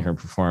seen her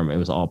perform, it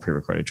was all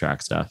pre-recorded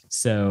track stuff.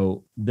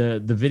 So the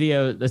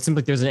video, that seems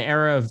like there's an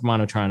era of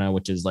Monotrona,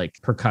 which is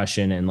like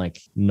percussion and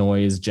like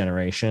noise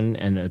generation,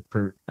 and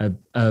a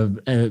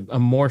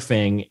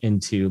morphing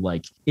into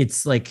like,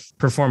 it's like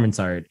performance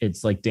art.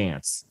 It's like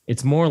dance.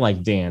 It's more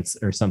like dance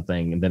or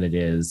something than it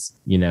is,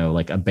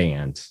 like a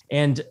band.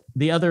 And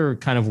the other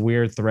kind of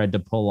weird thread to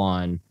pull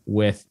on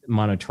with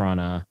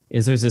Monotrona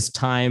is there's this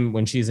time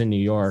when she's in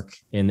New York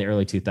in the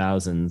early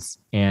 2000s,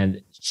 and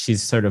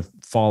she's sort of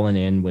fallen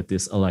in with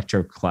this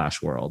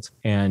electroclash world.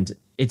 And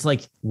it's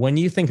like, when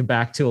you think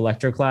back to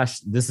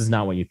electroclash, this is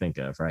not what you think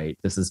of, right?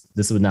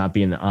 This would not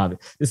be in the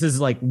obvious. This is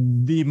like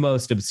the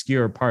most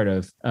obscure part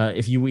of,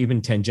 if you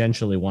even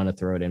tangentially want to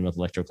throw it in with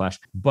electroclash.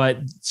 But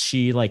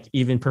she like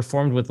even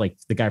performed with like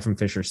the guy from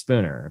Fisher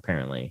Spooner,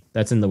 apparently.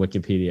 That's in the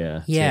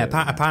Wikipedia. Yeah,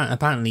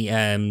 apparently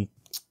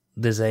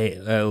there's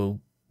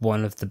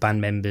one of the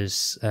band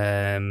members,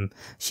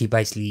 she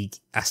basically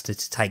asked her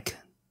to take,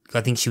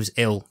 I think she was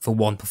ill for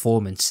one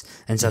performance,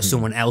 and so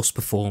someone else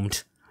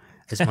performed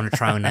as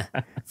Monotrona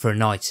for a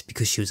night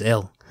because she was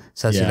ill.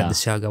 So she let the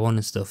show go on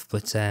and stuff.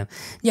 But I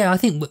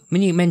think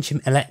when you mention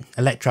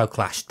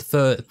Electroclash,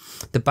 for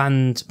the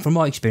band, from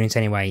my experience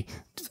anyway,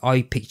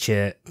 I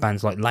picture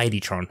bands like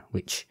Ladytron,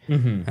 which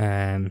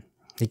again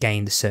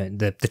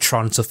the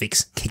Tron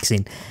suffix kicks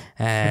in.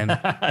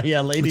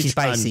 Ladytron. Which is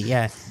basically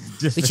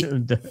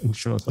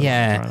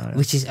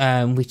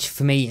which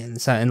for me,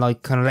 and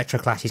like kind of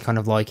Electroclash is kind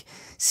of like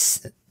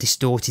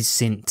distorted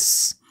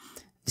synths,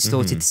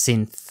 distorted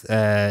synth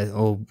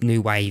or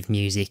new wave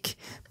music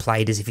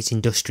played as if it's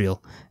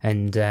industrial,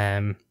 and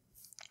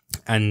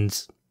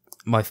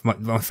my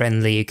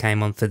friend Lee, who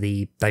came on for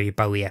the David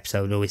Bowie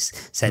episode, always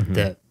said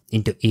that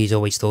he's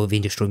always thought of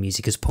industrial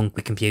music as punk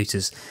with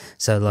computers.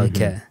 So like,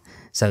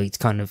 so it's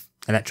kind of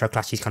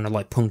electroclash is kind of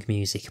like punk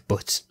music,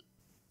 but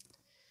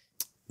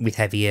with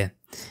heavier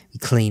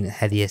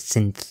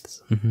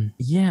synths.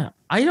 Yeah,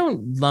 I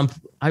don't lump.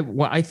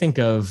 I think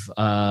of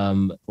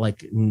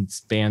like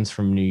bands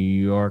from New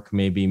York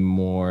maybe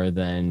more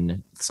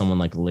than someone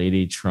like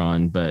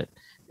Ladytron, but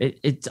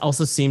it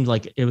also seemed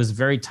like it was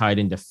very tied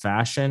into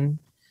fashion,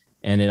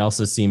 and it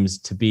also seems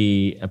to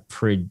be a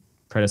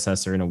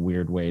predecessor in a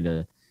weird way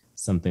to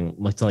something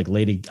like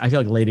Lady. I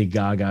feel like Lady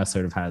Gaga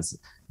sort of has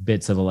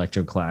bits of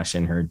electroclash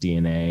in her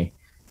DNA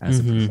as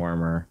a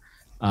performer.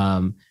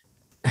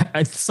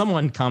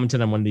 Someone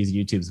commented on one of these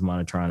YouTubes,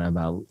 Monotrona,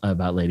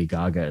 about Lady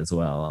Gaga as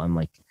well. I'm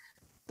like,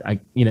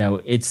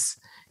 it's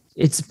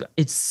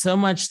so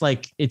much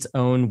like its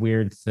own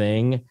weird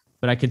thing,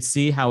 but I could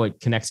see how it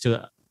connects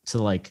to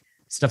like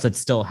stuff that's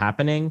still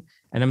happening.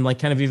 And I'm like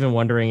kind of even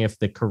wondering if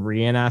the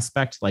Korean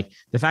aspect, like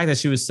the fact that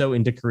she was so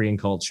into Korean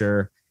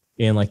culture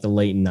in like the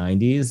late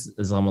 90s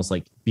is almost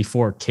like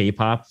before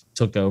K-pop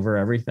took over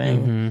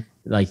everything.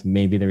 Like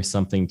maybe there's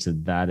something to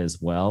that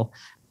as well.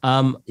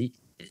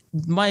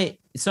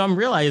 So I'm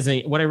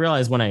realizing what I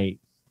realized when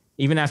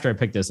even after I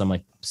picked this, I'm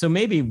like, so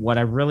maybe what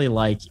I really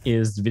like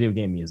is video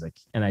game music.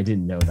 And I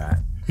didn't know that.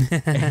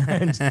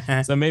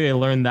 And so maybe I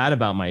learned that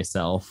about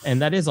myself.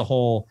 And that is a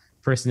whole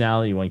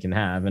personality one can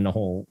have and a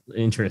whole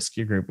interest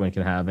group one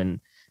can have.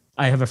 And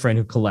I have a friend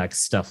who collects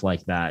stuff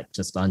like that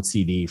just on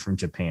CD from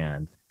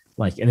Japan.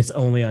 Like, and it's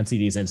only on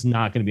CDs and it's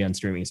not going to be on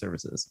streaming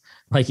services.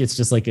 Like, it's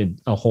just like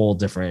a whole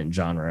different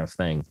genre of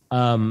thing.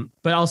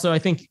 But also I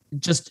think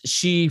just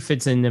she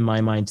fits in my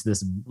mind to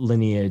this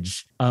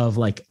lineage of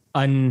like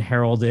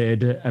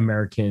unheralded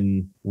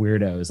American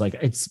weirdos. Like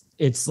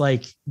it's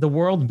like the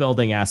world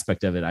building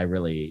aspect of it I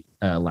really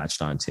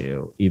latched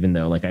onto, even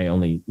though like I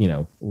only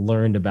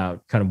learned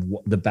about kind of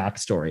the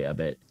backstory of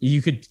it.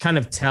 You could kind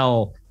of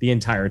tell the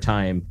entire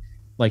time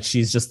like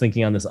she's just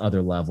thinking on this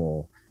other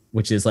level,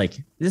 which is like,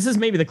 this is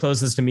maybe the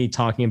closest to me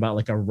talking about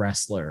like a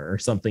wrestler or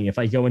something if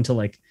I go into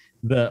like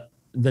the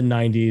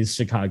 90s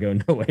Chicago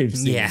no wave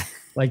scene. Yeah,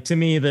 like to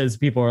me those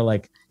people are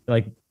like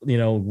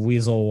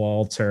Weasel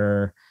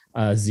Walter,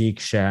 Zeke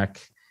Sheck,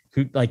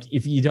 who like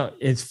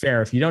it's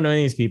fair if you don't know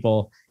any of these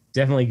people,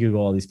 definitely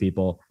Google all these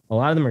people. A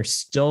lot of them are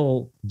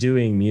still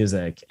doing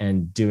music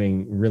and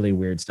doing really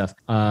weird stuff.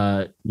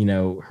 Her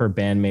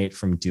bandmate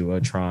from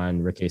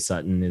Duotron, Ricky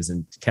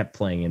Sutton, kept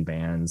playing in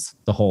bands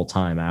the whole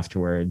time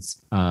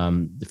afterwards.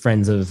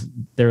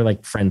 They're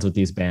like friends with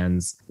these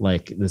bands,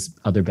 like this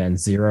other band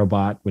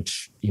Zerobot,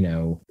 which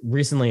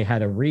recently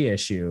had a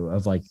reissue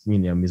of like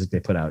music they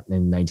put out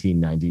in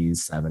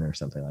 1997 or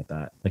something like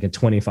that, like a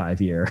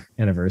 25-year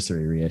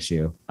anniversary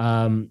reissue.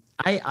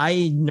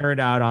 I nerd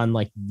out on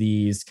like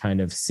these kind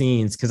of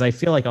scenes because I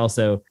feel like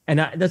also, and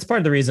that's part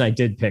of the reason I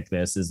did pick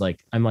this is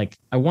like, I'm like,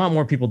 I want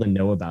more people to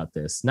know about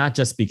this, not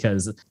just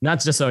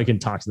so I can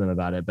talk to them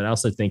about it, but I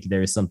also think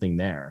there's something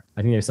there.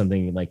 I think there's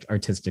something like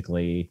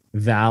artistically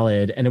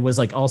valid. And it was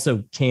like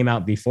also came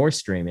out before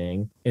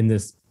streaming in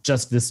this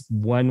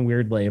one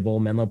weird label,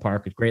 Menlo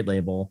Park, a great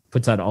label,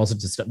 puts out also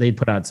just stuff. They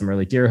put out some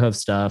early Deerhoof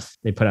stuff.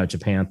 They put out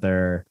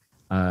Japanther,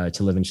 To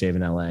Live and Shave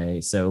in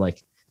LA. So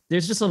like,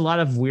 there's just a lot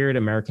of weird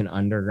American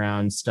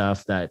underground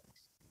stuff that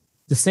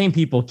the same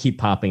people keep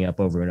popping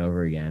up over and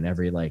over again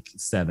every like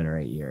 7 or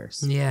 8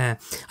 years. Yeah,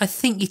 I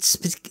think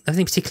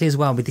particularly as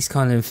well with this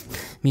kind of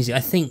music, I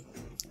think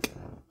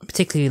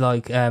particularly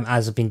like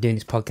as I've been doing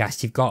this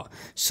podcast, you've got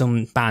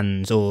some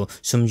bands or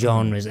some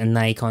genres and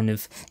they kind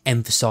of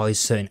emphasize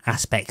certain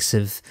aspects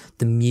of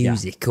the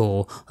music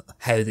or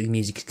how the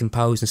music is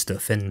composed and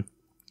stuff. And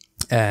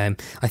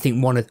I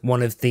think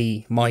one of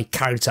my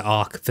character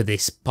arc for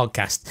this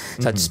podcast,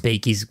 so to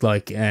speak, is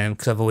like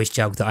because I've always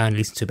joked that I only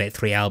listen to about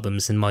 3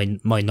 albums, and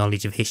my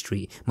knowledge of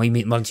history, my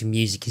knowledge of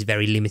music is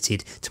very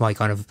limited to my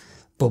kind of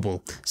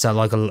bubble. So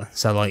like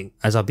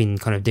as I've been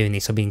kind of doing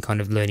this, I've been kind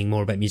of learning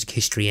more about music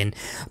history and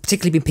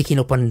particularly been picking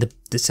up on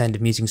the sound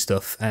of music and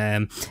stuff.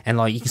 And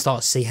like you can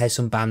start to see how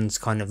some bands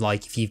kind of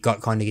like, if you've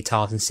got kind of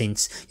guitars and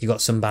synths, you've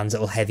got some bands that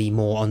will heavy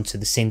more onto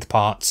the synth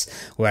parts,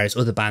 whereas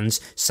other bands,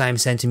 same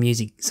sound of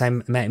music,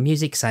 same amount of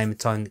music, same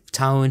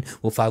tone,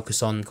 will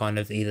focus on kind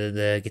of either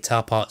the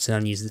guitar parts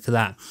and use it for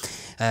that.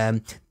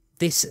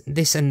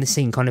 This and the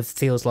scene kind of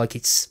feels like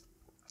it's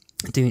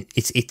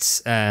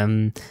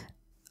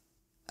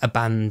a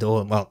band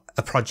or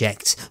a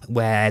project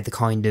where the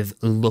kind of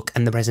look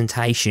and the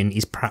presentation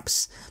is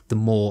perhaps the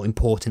more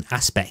important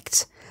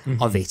aspect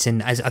of it.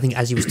 And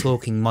as you was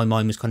talking, my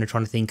mind was kind of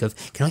trying to think of,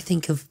 can I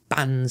think of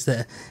bands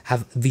that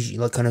have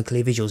like kind of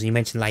clear visuals? And you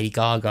mentioned Lady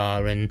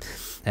Gaga,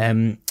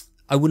 and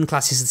I wouldn't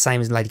class this the same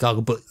as Lady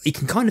Gaga, but you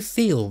can kind of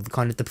feel the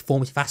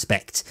performative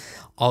aspect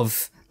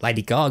of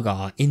Lady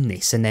Gaga in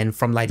this, and then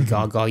from Lady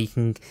Gaga you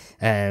can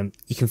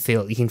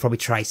probably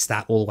trace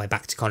that all the way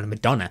back to kind of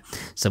Madonna.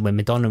 So when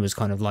Madonna was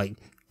kind of like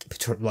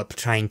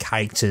portraying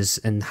characters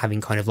and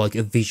having kind of like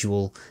a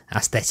visual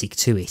aesthetic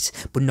to it,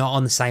 but not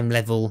on the same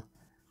level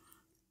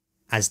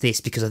as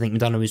this, because I think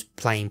Madonna was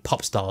playing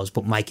pop stars,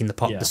 but making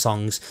the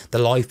songs, the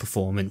live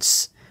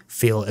performance,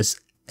 feel as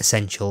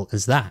essential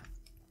as that.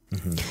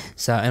 Mm-hmm.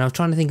 So, and I'm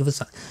trying to think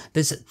of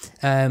there's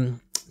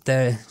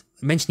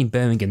mentioning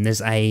Birmingham,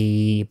 there's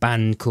a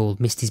band called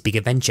Misty's Big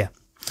Adventure,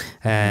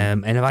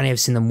 and I've only ever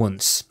seen them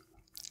once,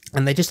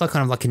 and they're just like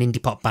kind of like an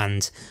indie pop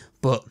band,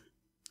 but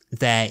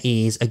there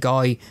is a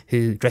guy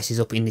who dresses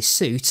up in this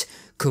suit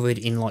covered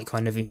in like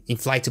kind of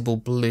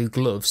inflatable blue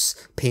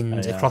gloves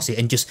pinned across it,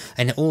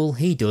 and all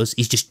he does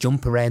is just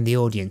jump around the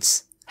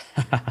audience.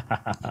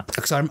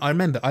 Because I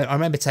remember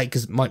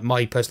because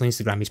my personal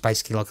Instagram is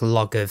basically like a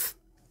log of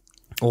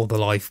all the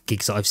live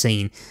gigs that I've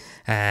seen,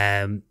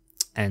 and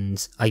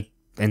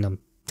I'm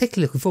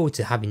particularly looking forward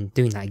to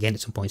doing that again at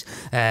some point.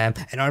 And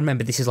I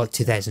remember this is like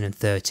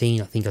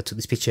 2013. I think I took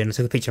this picture, and I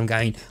took a picture. I'm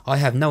going, I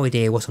have no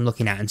idea what I'm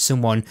looking at. And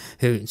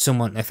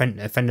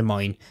a friend of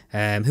mine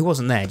who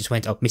wasn't there just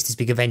went, "Oh, Mr.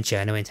 Big Adventure,"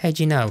 and I went, "How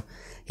do you know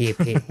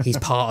he's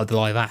part of the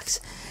live act?"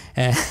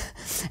 And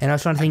I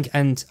was trying to think,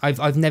 and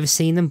I've never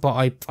seen them,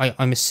 but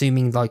I'm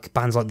assuming like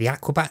bands like the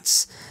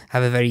Aquabats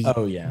have a very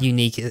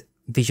unique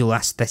visual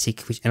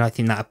aesthetic, and I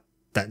think that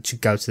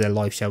should go to their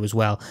live show as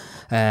well.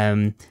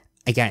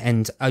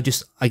 Again, I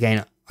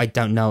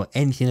don't know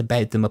anything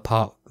about them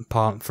apart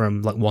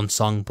from like one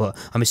song, but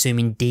I'm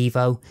assuming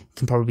Devo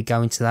can probably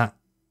go into that.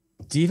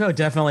 Devo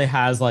definitely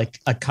has like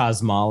a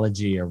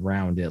cosmology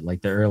around it.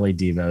 Like the early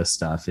Devo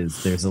stuff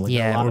there's a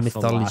lot of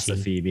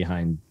philosophy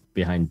behind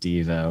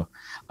Devo.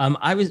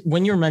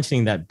 When you were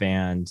mentioning that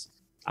band,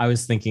 I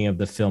was thinking of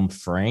the film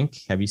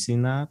Frank. Have you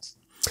seen that?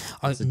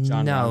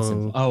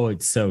 No. Oh,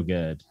 it's so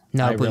good.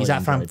 No, but is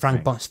that Frank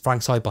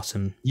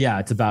Sidebottom? Yeah,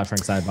 it's about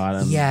Frank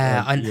Sidebottom.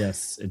 Yeah.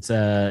 Yes. It's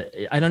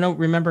I don't know,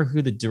 remember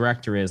who the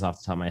director is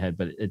off the top of my head,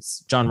 but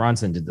it's John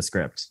Ronson did the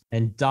script.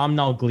 And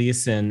Domhnall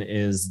Gleeson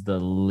is the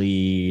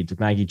lead.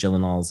 Maggie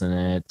Gyllenhaal's in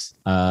it.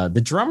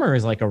 The drummer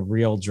is like a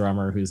real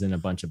drummer who's in a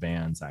bunch of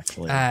bands,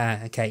 actually.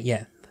 Okay,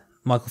 yeah.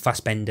 Michael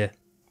Fassbender.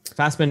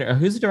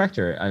 Who's the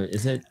director?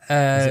 Is it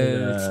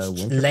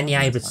Lenny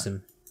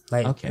Abrahamson.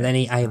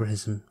 Lenny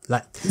Abrahamson.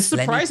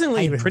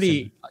 Surprisingly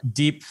pretty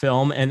deep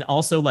film, and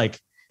also like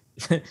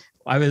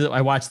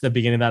I watched the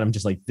beginning of that. I'm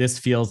just like, this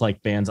feels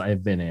like bands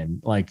I've been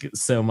in, like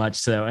so much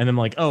so, and I'm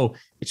like, oh,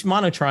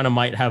 Monotrona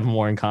might have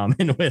more in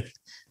common with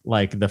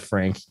like the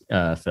Frank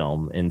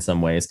film in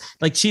some ways.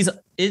 Like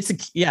it's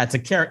a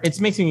character.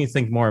 It makes me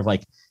think more of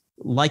like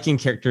liking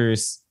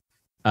characters,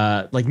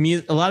 like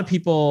me. A lot of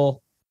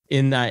people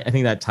in that, I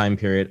think that time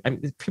period,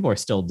 people are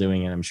still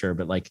doing it, I'm sure,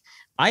 but like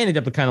I ended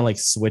up kind of like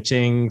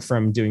switching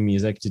from doing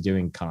music to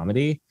doing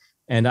comedy.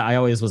 And I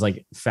always was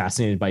like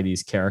fascinated by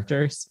these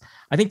characters.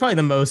 I think probably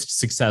the most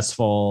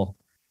successful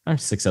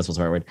is the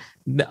right word,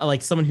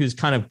 like someone who's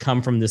kind of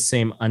come from the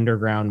same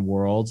underground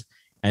world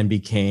and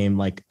became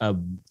like a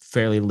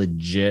fairly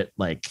legit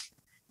like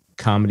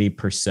comedy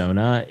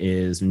persona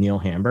is Neil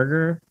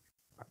Hamburger.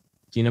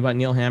 Do you know about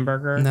Neil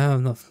Hamburger? No,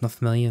 I'm not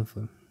familiar with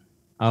him.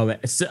 Oh,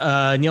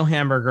 Neil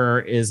Hamburger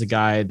is a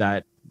guy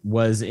that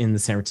was in the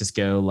San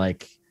Francisco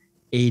like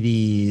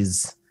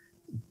 80s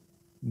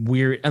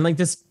weird, and like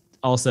this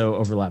also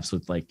overlaps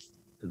with like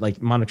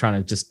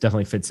Monotrona just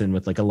definitely fits in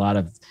with like a lot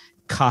of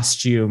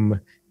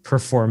costume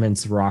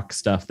performance rock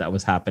stuff that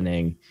was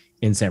happening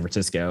in San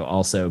Francisco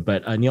also.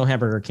 But Neil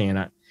Hamburger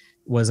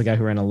was a guy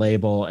who ran a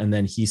label, and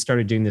then he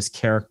started doing this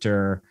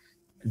character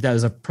that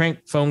was a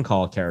prank phone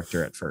call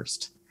character at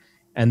first,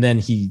 and then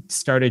he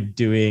started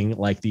doing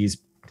like these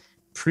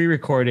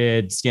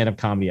pre-recorded stand-up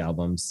comedy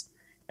albums,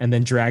 and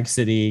then Drag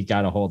City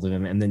got a hold of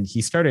him, and then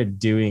he started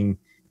doing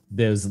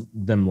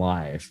them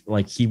live.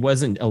 Like he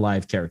wasn't a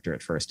live character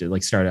at first. It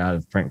like started out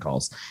of prank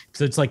calls,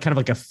 so it's like kind of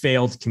like a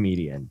failed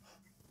comedian,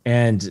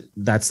 and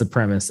that's the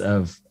premise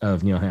of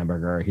Neil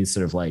Hamburger. He's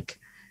sort of like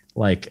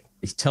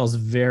he tells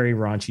very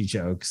raunchy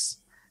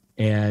jokes,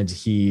 and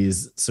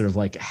he's sort of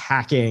like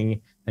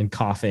hacking and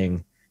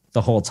coughing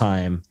the whole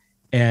time,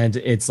 and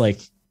it's like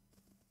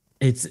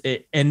it's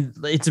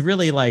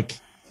really like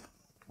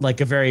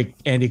a very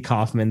Andy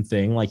Kaufman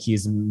thing. Like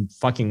he's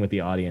fucking with the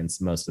audience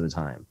most of the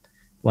time.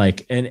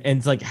 Like, and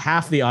it's like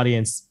half the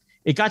audience,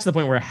 it got to the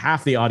point where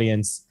half the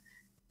audience,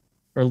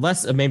 or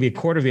less, maybe a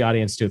quarter of the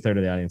audience to a third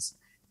of the audience,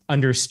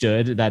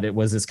 understood that it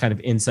was this kind of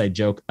inside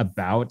joke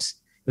it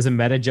was a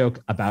meta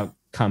joke about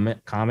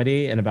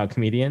comedy and about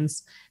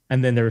comedians.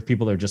 And then there were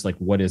people that were just like,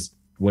 what is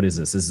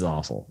this? This is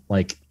awful.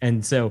 Like,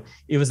 and so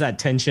it was that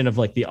tension of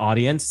like the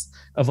audience,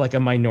 of like a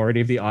minority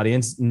of the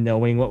audience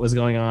knowing what was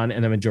going on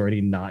and a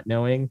majority not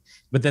knowing.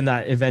 But then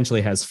that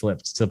eventually has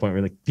flipped to the point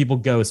where like people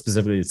go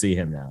specifically to see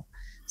him now.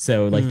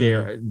 So like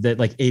that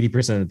like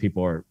 80% of the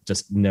people are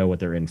just know what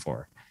they're in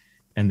for,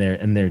 and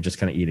they're just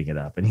kind of eating it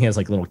up. And he has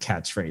like little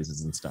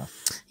catchphrases and stuff.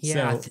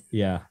 Yeah. So,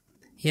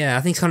 yeah. I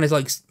think it's kind of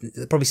like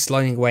probably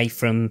sliding away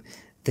from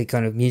the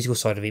kind of musical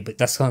side of it, but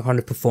that's kind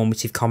of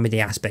performative comedy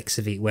aspects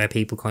of it, where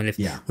people kind of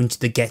want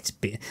to get a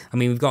bit. I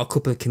mean, we've got a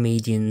couple of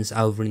comedians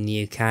over in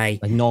the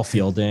UK, like Noel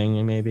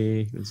Fielding,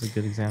 maybe is a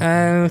good example.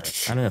 I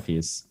don't know if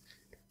he's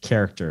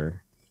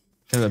character,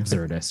 kind of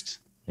absurdist.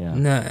 Yeah,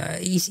 no,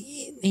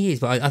 he is,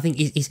 but I think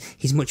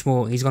he's much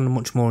more. He's gone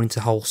much more into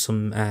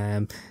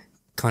wholesome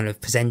kind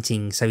of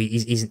presenting. So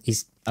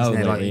he's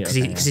because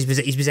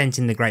he's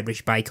presenting the Great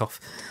British Bake Off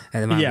at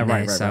the moment. Yeah,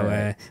 right. So,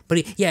 right.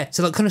 But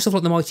so like kind of stuff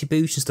like the Mighty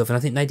Boosh and stuff. And I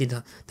think they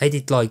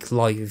did like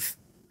live.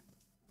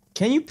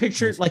 Can you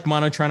picture like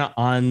Monotrona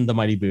on the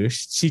Mighty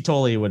Boosh? She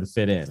totally would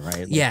fit in,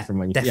 right?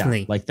 Like,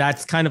 definitely. Like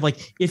that's kind of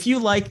like if you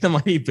like the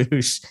Mighty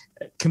Boosh,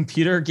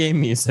 computer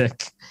game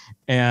music,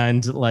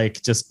 and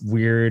like just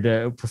weird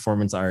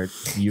performance art,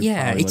 you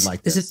probably would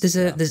like this.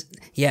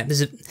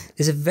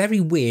 There's a very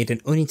weird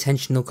and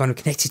unintentional kind of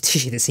connective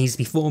tissue that seems to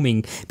be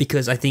forming,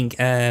 because I think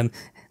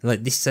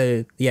like this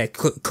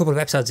couple of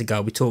episodes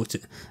ago we talked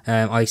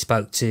I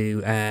spoke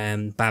to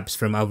Babs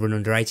from Over and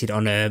Underrated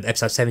on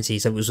episode 70,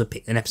 so it was an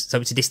episode, so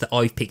it's a disc that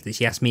I've picked that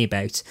she asked me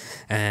about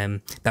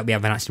that we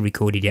haven't actually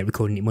recorded yet,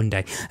 recording it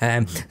Monday,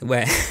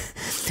 where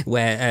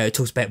it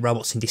talks about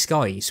robots in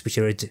disguise, which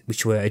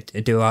were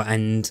a duo,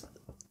 and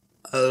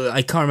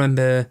I can't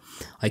remember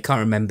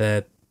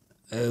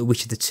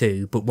which of the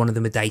two, but one of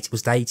them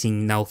was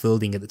dating Noel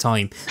Fielding at the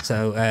time.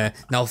 So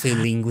Noel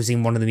Fielding was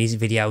in one of the music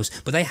videos,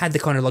 but they had the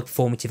kind of like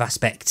formative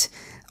aspect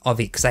of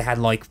it, because they had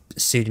like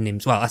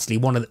pseudonyms. Well, actually,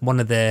 one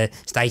of the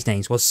stage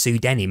names was Sue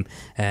Denim,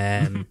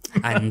 and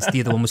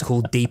the other one was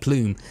called D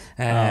Plume,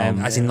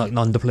 as in like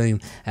non de plume.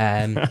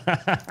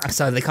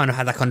 So they kind of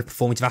had that kind of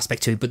performative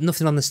aspect to it, but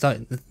nothing on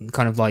the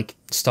kind of like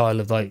style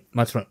of like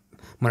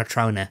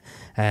Monotrona,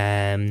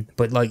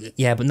 but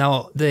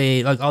no,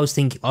 I was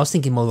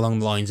thinking more along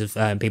the lines of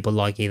people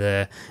like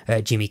either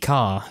Jimmy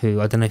Carr, who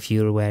I don't know if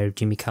you're aware of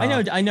Jimmy Carr.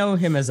 I know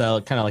him as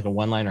a kind of like a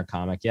one-liner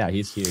comic. Yeah,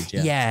 he's huge.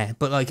 Yeah,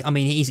 but like I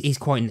mean, he's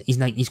quite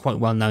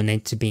well known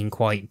to being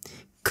quite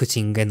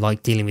cutting and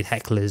like dealing with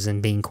hecklers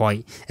and being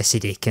quite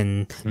acidic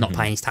and not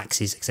paying his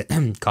taxes, except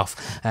cough,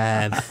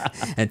 and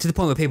to the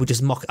point where people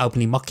just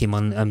openly mock him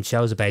on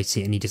shows about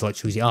it, and he just like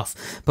chews it off.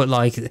 But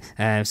like,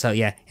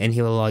 and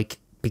he'll like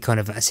be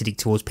kind of acidic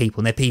towards people,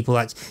 and they're people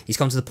that he's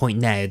come to the point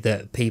now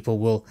that people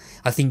will.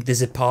 I think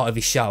there's a part of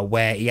his show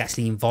where he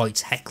actually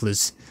invites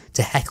hecklers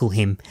to heckle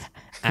him,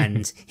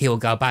 and he'll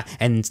go back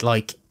and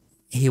like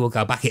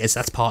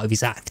that's part of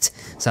his act.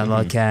 So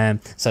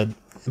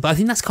but I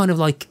think that's kind of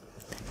like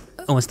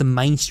almost the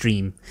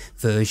mainstream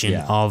version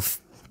of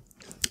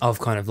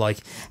kind of like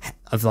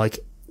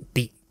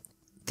the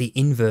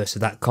inverse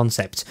of that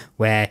concept,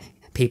 where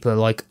people are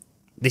like,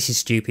 this is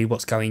stupid,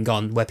 what's going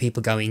on, where people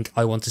are going,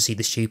 I want to see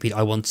the stupid,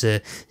 I want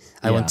to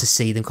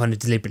see them kind of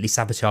deliberately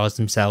sabotage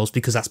themselves,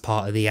 because that's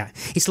part of the act.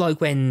 It's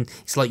like when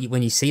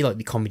you see like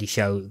the comedy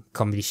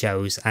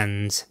shows,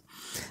 and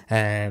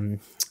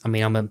I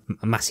mean, I'm a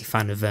massive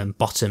fan of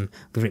Bottom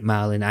with Rick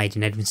Mayall and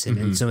Aidan Edmondson,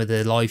 and some of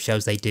the live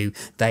shows they do,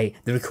 the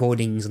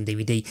recordings on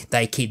DVD,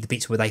 they keep the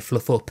bits where they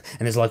fluff up,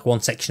 and there's like one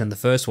section on the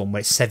first one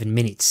where it's 7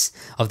 minutes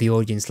of the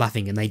audience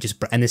laughing, and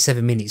there's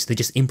 7 minutes they're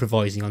just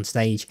improvising on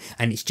stage,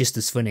 and it's just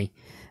as funny.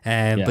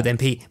 But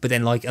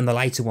then like on the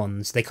later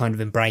ones, they kind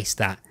of embrace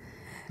that.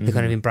 They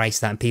kind of embrace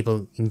that, and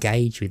people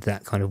engage with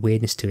that kind of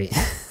weirdness to it.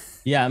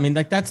 Yeah, I mean,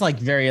 like that's like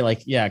very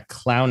like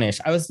clownish.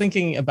 I was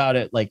thinking about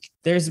it like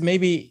there's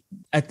maybe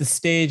at the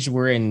stage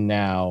we're in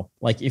now,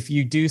 like if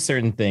you do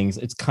certain things,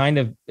 it's kind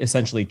of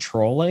essentially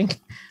trolling.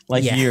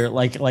 Like you're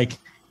like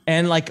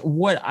and like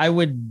what I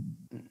would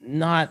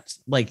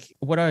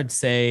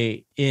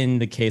say in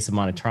the case of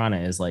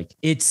Monotrona is like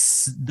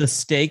the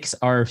stakes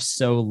are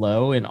so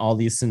low in all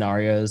these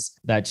scenarios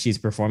that she's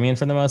performing in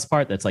for the most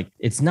part. That's like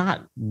it's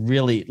not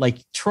really like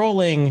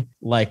trolling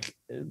like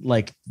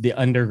the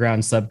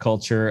underground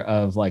subculture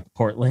of like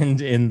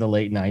Portland in the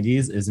late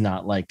 90s is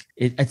not like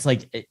it's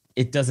like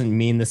it doesn't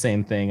mean the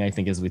same thing, I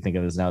think, as we think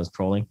of it now as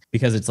trolling,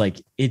 because it's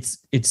like it's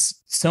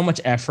so much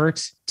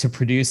effort to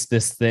produce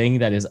this thing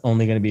that is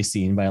only going to be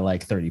seen by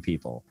like 30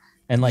 people.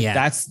 And like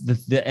that's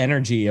the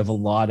energy of a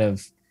lot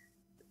of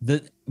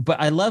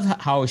but I love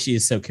how she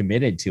is so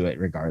committed to it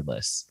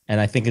regardless. And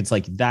I think it's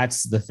like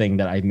that's the thing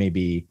that I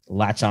maybe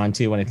latch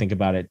onto when I think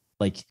about it.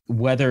 Like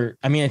whether,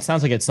 I mean, it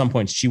sounds like at some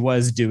point she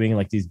was doing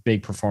like these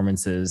big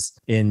performances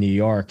in New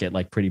York at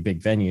like pretty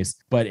big venues,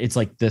 but it's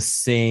like the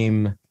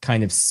same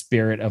kind of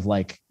spirit of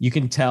like, you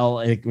can tell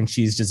like, when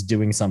she's just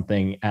doing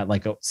something at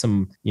like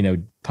some,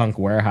 punk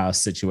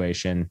warehouse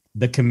situation,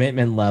 the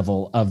commitment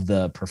level of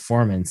the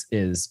performance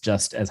is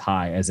just as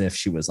high as if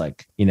she was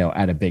like,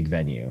 at a big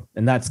venue.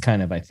 And that's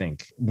kind of, I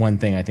think, one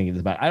thing I think it's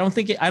about. I don't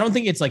think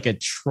it's like a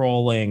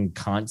trolling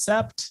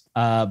concept.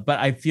 But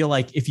I feel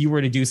like if you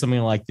were to do something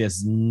like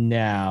this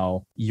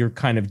now, you're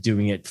kind of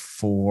doing it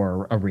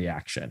for a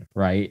reaction,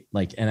 right?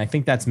 Like, and I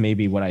think that's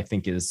maybe what I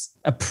think is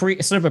a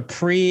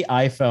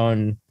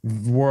pre-iPhone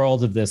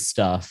world of this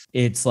stuff,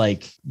 it's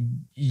like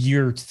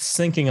you're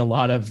sinking a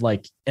lot of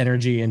like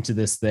energy into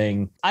this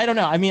thing. I don't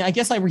know. I mean, I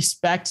guess I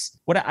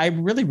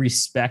really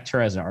respect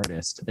her as an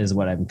artist is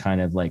what I'm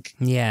kind of like,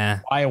 yeah,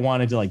 why I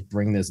wanted to like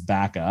bring this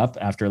back up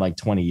after like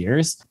 20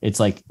 years. It's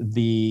like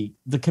the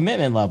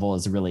commitment level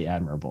is really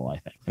admirable, I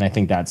think. And I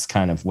think that's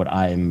kind of what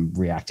I'm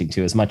reacting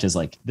to, as much as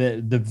like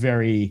the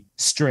very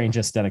strange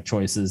aesthetic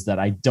choices that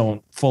I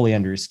don't fully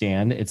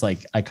understand. It's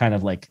like I kind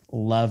of like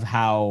love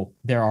how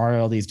there are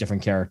all these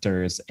different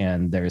characters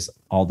and there's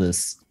all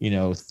this,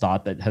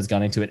 thought that has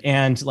gone into it.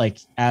 And like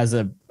as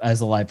a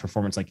live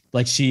performance,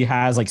 like she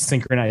has like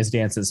synchronized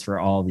dances for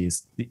all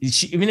these.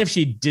 Even if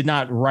she did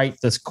not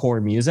write this core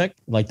music,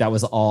 like that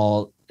was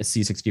all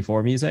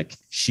C64 music,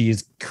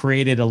 she's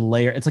created a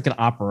layer. It's like an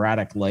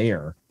operatic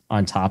layer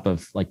on top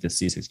of like the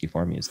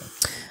C64 music.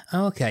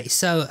 Okay,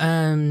 so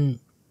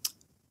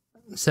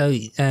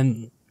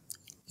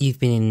you've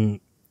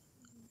been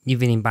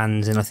in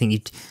bands, and I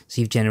think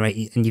you've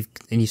generated, and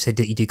you've said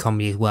that you do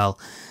comedy as well.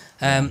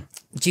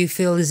 Do you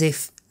feel as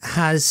if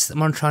has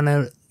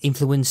Monotrona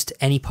influenced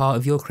any part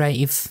of your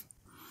creative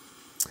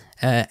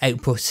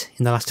output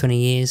in the last 20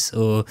 years,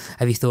 or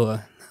have you thought,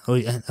 or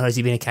has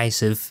it been a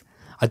case of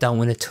I don't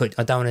want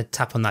to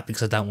tap on that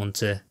because I don't want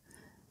to?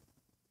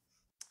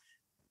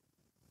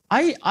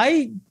 Well,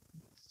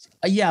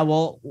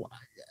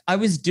 I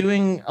was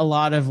doing a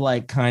lot of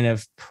like kind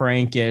of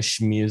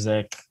prankish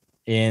music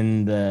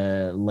in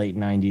the late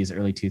 90s,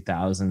 early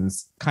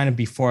 2000s, kind of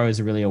before I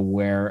was really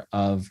aware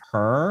of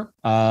her.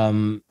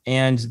 And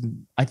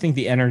I think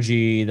the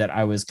energy that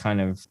I was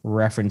kind of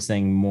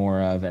referencing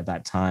more of at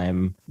that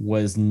time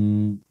was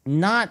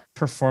not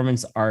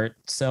performance art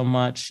so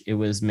much. It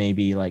was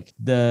maybe like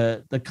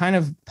the kind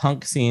of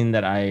punk scene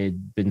that I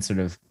had been sort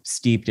of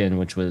steeped in,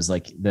 which was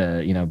like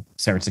the,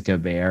 San Francisco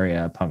Bay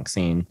Area punk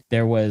scene.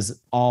 There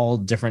was all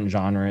different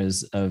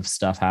genres of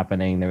stuff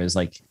happening. There was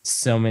like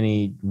so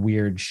many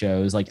weird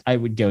shows. Like I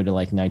would go to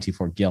like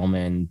 94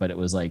 Gilman, but it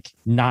was like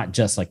not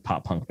just like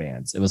pop punk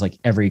bands. It was like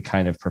every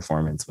kind of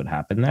performance would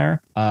happen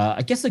there.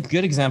 I guess a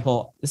good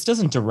example, this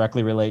doesn't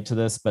directly relate to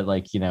this, but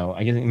like,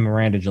 I guess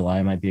Miranda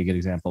July might be a good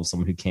example of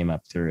someone who came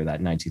up through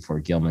that 94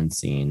 Gilman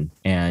scene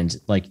and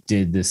like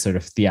did this sort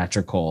of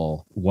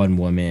theatrical one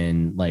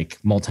woman, like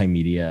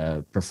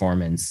multimedia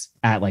performance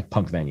at like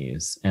punk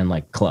venues and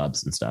like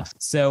clubs and stuff.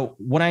 So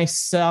when I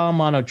saw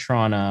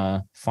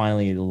Monotrona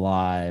finally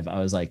live, I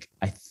was like,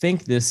 I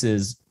think this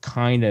is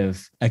kind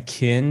of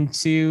akin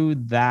to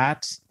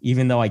that,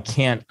 even though I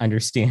can't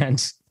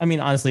understand. I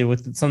mean, honestly,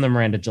 with some of the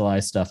Miranda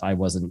July stuff, I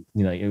wasn't,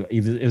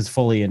 it was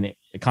fully in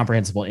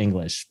comprehensible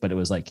English, but it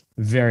was like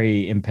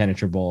very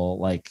impenetrable.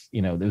 Like,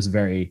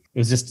 it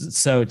was just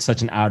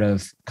such an out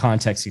of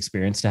context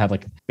experience to have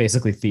like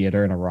basically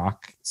theater in a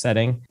rock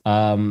setting.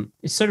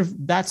 It's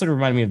that sort of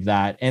reminded me of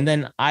that. And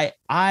then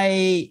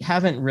I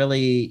haven't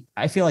really,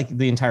 I feel like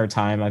the entire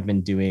time I've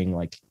been doing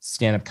like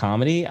stand-up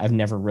comedy, I've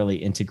never really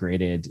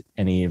integrated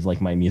any of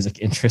like my music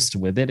interest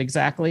with it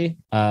exactly.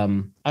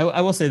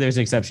 I will say there's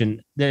an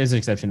exception. There's an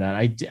exception to that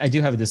I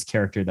do have this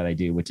character that I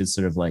do, which is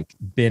sort of like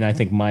been, I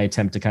think, my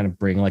attempt to kind of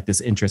bring like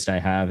this interest I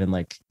have in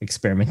like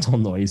experimental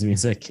noise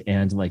music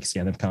and like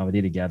stand-up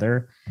comedy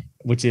together,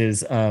 which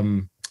is,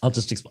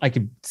 I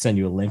could send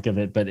you a link of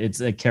it, but it's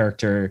a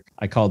character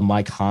I called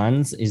Mike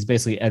Hans. He's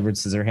basically Edward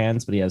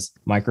Scissorhands, but he has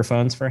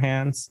microphones for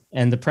hands.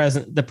 And the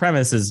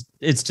premise is,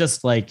 it's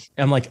just like,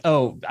 I'm like,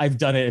 oh, I've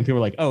done it. And people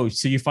are like, oh,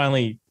 so you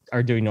finally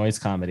are doing noise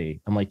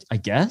comedy. I'm like, I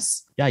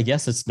guess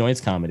it's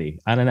noise comedy.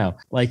 I don't know.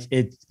 Like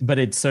but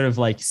it's sort of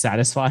like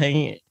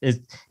satisfying.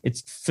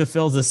 It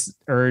fulfills this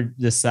urge,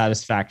 this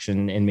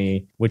satisfaction in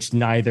me, which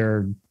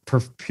neither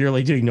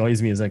purely doing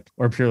noise music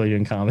or purely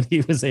doing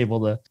comedy was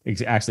able to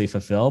actually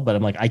fulfill. But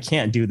I'm like, I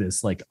can't do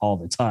this like all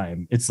the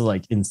time. It's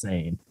like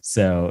insane.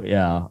 So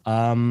yeah.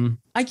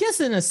 I guess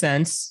in a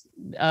sense,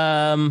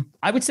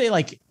 I would say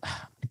like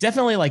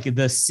definitely like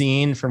the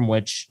scene from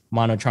which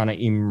Monotrona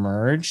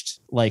emerged,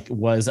 like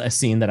was a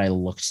scene that I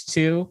looked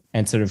to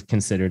and sort of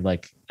considered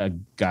like a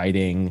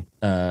guiding,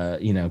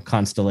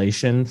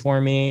 constellation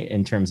for me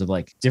in terms of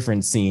like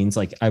different scenes.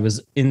 Like I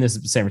was in this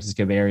San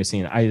Francisco Bay Area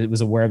scene. I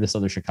was aware of this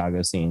other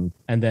Chicago scene.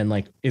 And then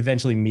like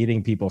eventually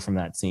meeting people from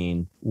that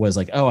scene was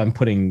like, oh, I'm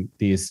putting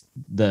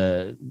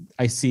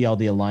I see all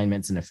the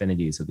alignments and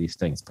affinities of these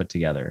things put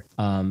together.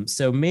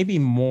 So maybe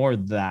more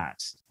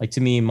that, like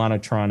to me,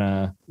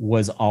 Monotrona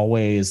was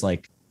always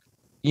like,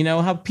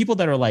 how people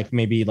that are like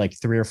maybe like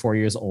 3 or 4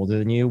 years older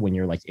than you when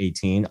you're like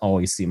 18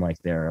 always seem like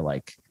they're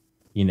like,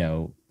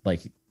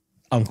 like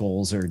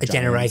uncles or a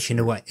generation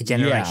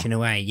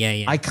away.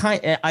 Yeah.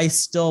 I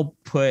still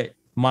put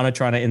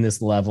Monotrona in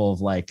this level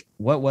of like,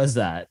 what was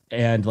that?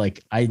 And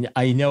like,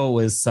 I know it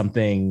was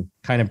something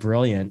kind of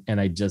brilliant, and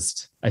I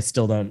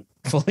still don't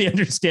fully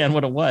understand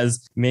what it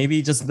was.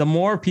 Maybe just the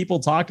more people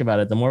talk about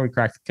it, the more we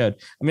crack the code.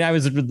 I mean, I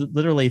was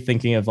literally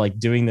thinking of like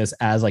doing this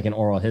as like an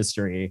oral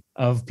history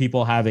of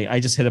people I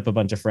just hit up a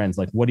bunch of friends.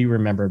 Like, what do you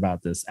remember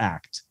about this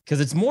act? Because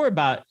it's more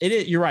about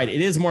it. You're right.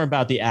 It is more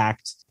about the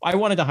act I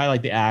wanted to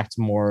highlight the act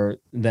more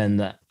than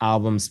the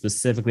album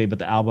specifically, but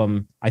the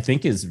album I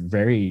think is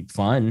very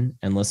fun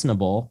and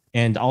listenable,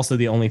 and also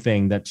the only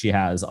thing that she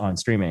has on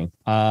streaming.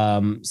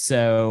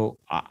 So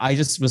I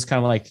just was kind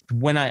of like,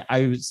 when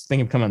I was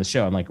thinking of coming on the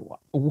show, I'm like,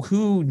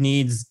 who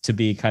needs to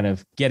be kind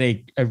of get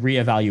a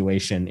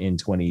reevaluation in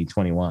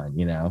 2021,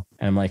 you know?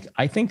 And I'm like,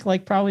 I think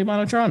like probably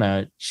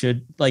Monotrona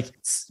should like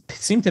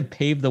seem to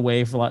pave the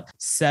way for a lot,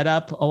 set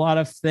up a lot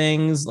of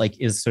things, like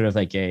is sort of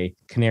like a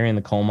canary in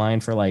the coal mine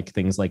for like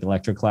things like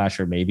Electroclash,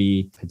 or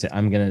maybe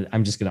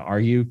I'm just gonna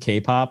argue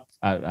K-pop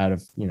out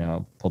of, you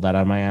know, pull that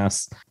out of my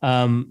ass.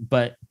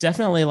 But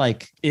definitely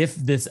like if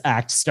this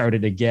act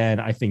started again,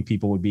 I think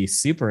people would be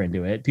super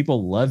into it.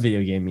 People love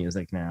video game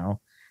music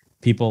now.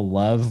 People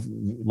love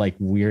like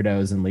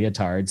weirdos and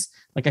leotards.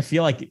 Like I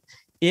feel like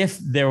if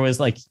there was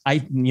like,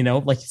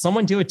 like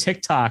someone do a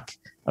TikTok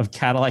of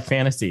Cadillac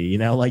Fantasy, you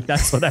know, like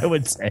that's what I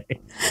would say.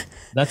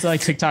 That's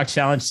like TikTok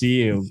challenge to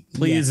you.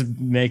 Please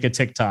make a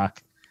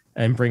TikTok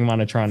and bring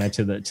Monotrona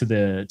to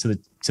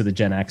the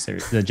Gen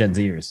Xers, the Gen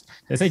Zers.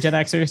 Did I say Gen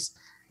Xers?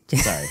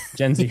 Sorry,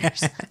 Gen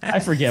Zers. I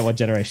forget what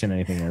generation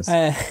anything is.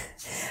 I'd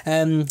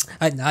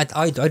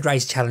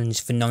raise a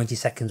challenge for 90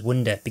 Seconds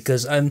Wonder,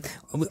 because I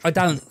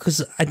don't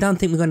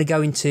think we're going to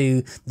go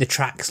into the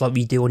tracks like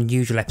we do on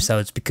usual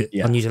episodes, because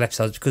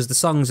the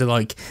songs are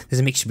like,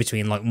 there's a mixture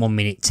between like 1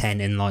 minute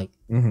 10 and like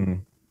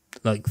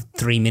like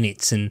 3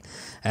 minutes, and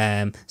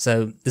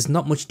so there's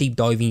not much deep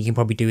diving you can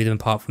probably do with them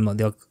apart from like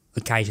the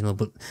occasional.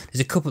 But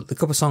there's a couple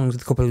of songs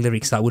with a couple of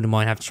lyrics that I wouldn't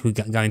mind actually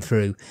going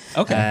through.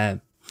 Okay.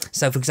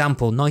 So, for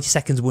example, 90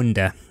 Seconds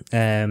Wonder,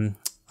 again,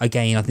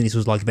 I think this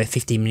was like about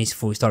 15 minutes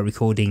before we started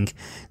recording,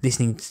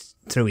 listening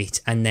through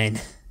it, and then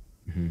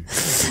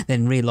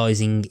then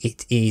realising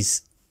it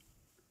is...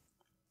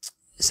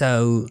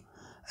 So,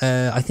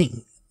 I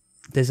think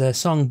there's a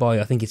song by,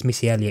 I think it's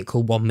Missy Elliott,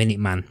 called 1 Minute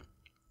Man.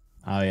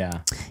 Oh,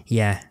 yeah.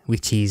 Yeah,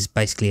 which is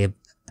basically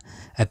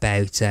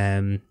about,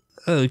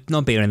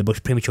 not beating around the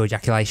bush, premature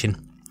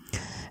ejaculation.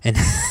 And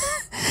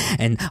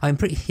and I'm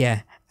pretty...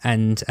 Yeah.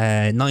 And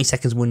 90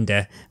 Seconds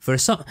Wonder, for an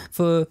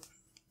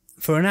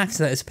actor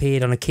that has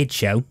appeared on a kids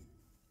show.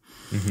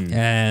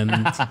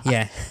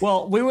 Yeah.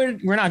 Well, we're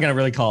not gonna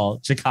really call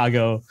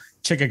Chicago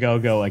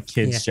a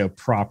kids show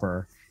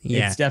proper.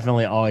 Yeah. It's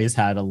definitely always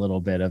had a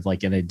little bit of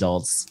like an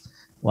adult's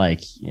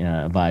like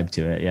vibe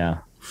to it.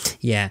 Yeah.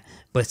 Yeah,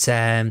 but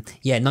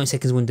 90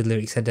 Seconds Wonder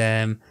lyrics said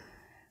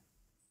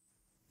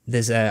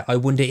there's I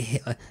wonder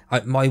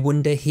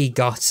he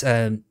got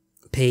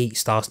P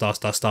star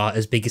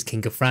as big as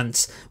King of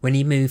France. When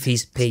he moves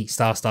his P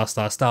star,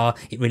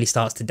 it really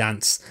starts to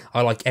dance.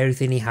 I like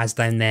everything he has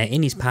down there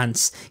in his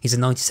pants. He's a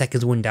 90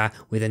 Seconds Wonder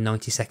with a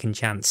 90-second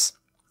chance.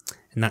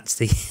 And that's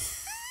the...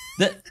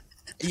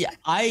 Yeah,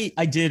 I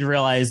did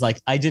realize,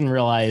 like, I didn't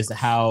realize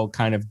how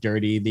kind of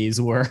dirty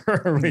these were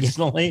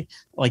originally. Yeah.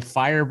 Like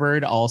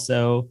Firebird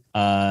also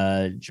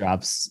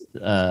drops,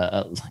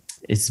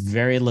 it's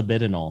very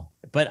libidinal.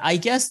 But I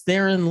guess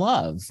they're in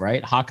love,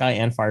 right? Hawkeye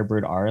and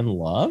Firebird are in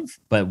love,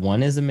 but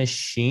one is a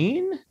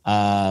machine.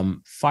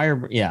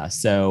 Firebird, yeah.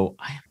 So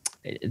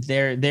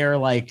they're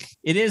like,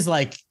 it is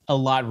like a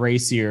lot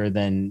racier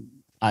than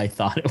I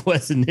thought it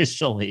was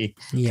initially,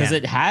 because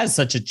it has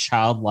such a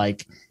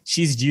childlike.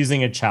 She's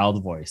using a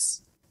child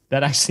voice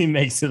that actually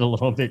makes it a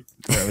little bit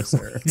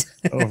grosser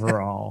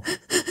overall.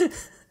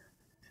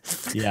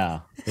 Yeah,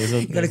 there's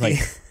like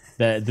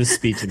the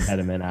speech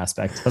impediment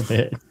aspect of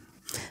it.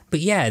 But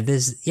yeah, I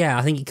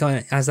think it kind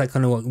of has that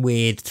kind of like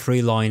weird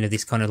through line of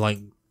this kind of like,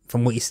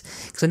 from what you,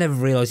 because I never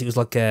realized it was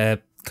like a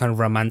kind of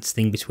romance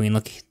thing between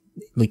like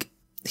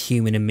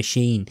human and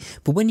machine.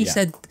 But when you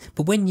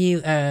but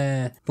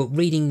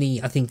reading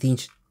the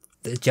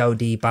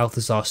Jodie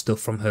Balthazar stuff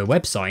from her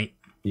website.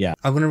 Yeah,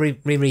 I'm going to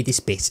reread this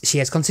bit. She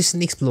has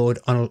consistently explored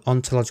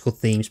ontological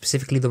themes,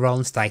 specifically the role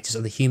and status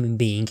of the human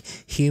being,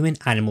 human,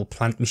 animal,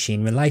 plant,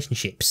 machine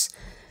relationships.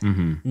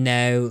 Mm-hmm.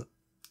 Now,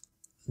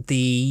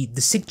 the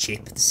SID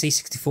chip, the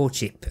C64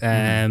 chip,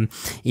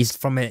 is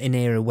from an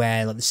era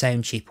where like the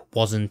sound chip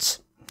wasn't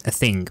a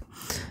thing.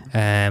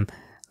 The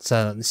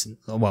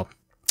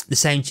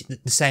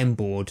sound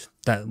board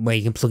that where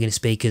you can plug in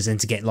speakers and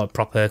to get like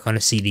proper kind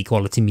of CD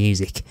quality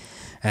music,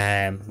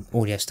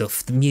 audio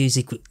stuff. The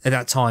music at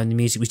that time, the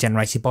music was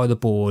generated by the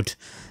board.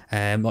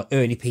 Like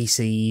early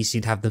PCs,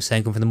 you'd have the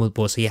sound come from the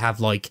motherboard, so you have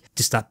like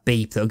just that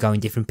beep that will go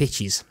in different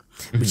pitches,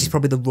 which is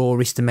probably the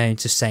rawest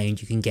amount of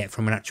sound you can get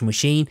from an actual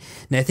machine.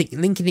 Now, I think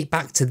linking it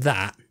back to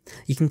that,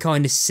 you can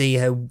kind of see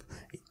how,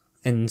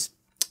 and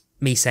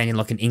me sounding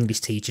like an English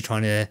teacher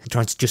trying to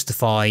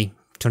justify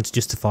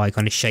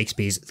kind of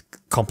Shakespeare's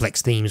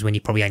complex themes when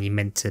you probably only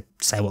meant to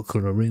say what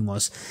colour a room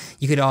was.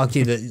 You could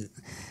argue that,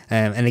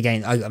 and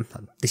again,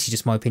 this is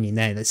just my opinion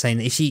there, that's saying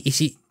that if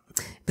she,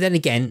 but then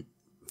again,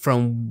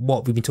 from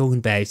what we've been talking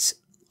about,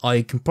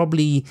 I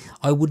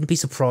wouldn't be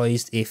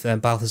surprised if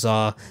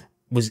Balthazar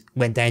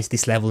went down to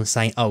this level and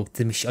saying, I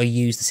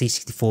use the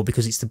C64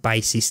 because it's the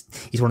basis,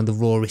 it's one of the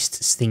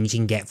rawest things you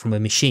can get from a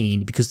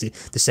machine, because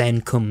the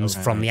sound comes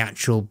from the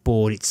actual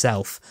board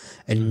itself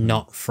and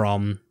not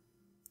from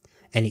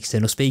any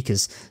external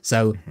speakers.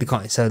 So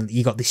so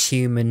you got this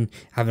human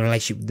having a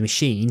relationship with the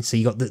machine. So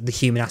you got the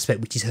human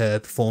aspect, which is her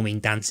performing,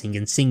 dancing,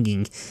 and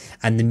singing,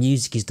 and the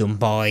music is done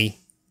by,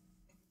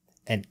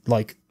 and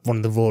like one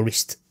of the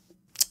rawest,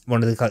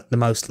 one of the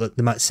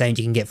most sound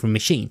you can get from a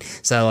machine.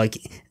 So like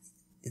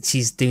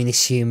she's doing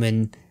this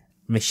human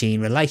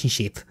machine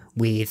relationship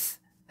with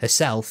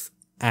herself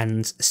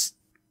and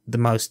the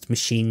most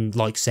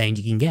machine-like sound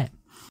you can get.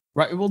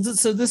 Right. Well,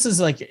 so this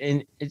is like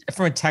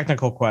from a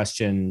technical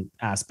question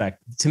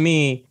aspect to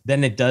me,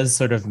 then it does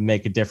sort of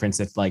make a difference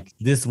if like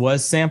this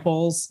was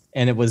samples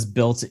and it was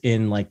built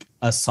in like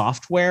a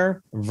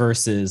software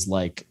versus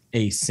like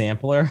a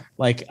sampler.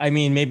 Like, I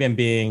mean, maybe I'm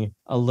being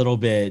a little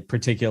bit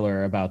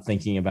particular about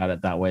thinking about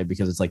it that way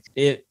because it's like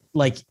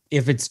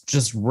if it's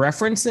just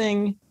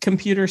referencing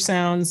computer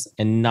sounds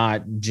and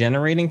not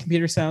generating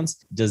computer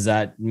sounds, does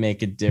that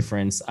make a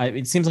difference?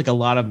 It seems like a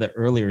lot of the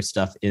earlier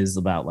stuff is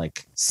about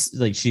like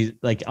she's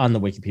like on the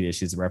Wikipedia,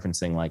 she's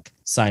referencing like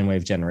sine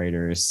wave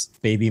generators,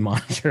 baby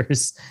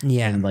monitors,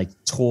 and like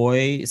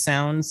toy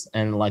sounds,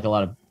 and like a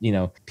lot of, you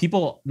know,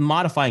 people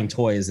modifying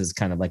toys is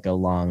kind of like a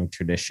long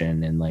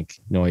tradition in like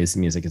noise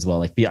music as well.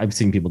 Like I've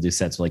seen people do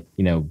sets like,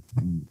 you know,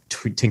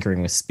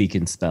 tinkering with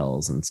speaking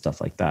spells and stuff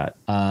like that.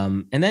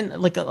 And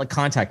then like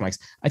contact mics.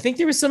 I think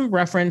there was some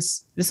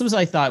reference. This was,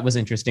 I thought was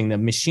interesting. The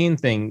machine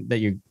thing that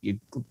you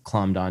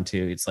clombed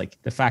onto. It's like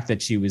the fact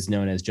that she was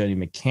known as Jody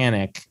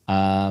Mechanic.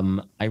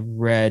 I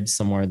read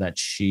somewhere that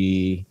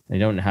I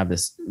don't have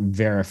this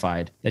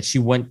verified, that she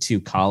went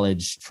to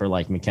college for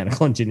like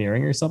mechanical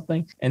engineering or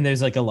something. And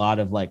there's like a lot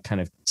of like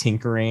kind of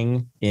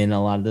tinkering in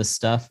a lot of this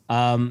stuff.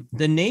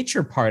 The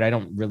nature part, I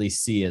don't really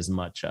see as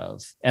much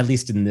of, at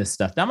least in this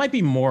stuff. That might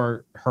be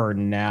more her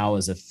now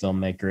as a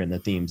filmmaker and the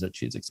themes that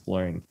she's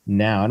exploring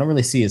now. I don't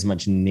really see as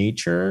much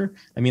nature.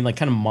 I mean, like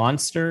kind of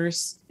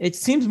monsters. It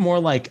seems more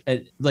like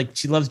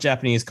she loves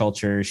Japanese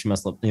culture. She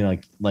must love, you know,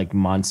 like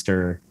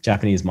monster,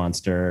 Japanese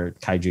monster,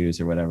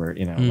 kaijus or whatever,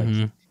 you know,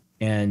 like,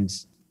 and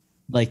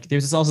like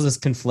there's also this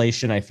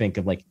conflation, I think,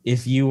 of like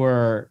if you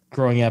were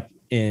growing up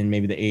in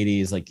maybe the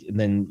 80s, like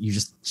then you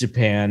just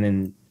Japan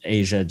and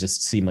Asia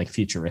just seem like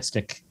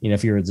futuristic, you know,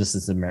 if you were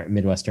just a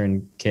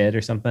Midwestern kid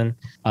or something.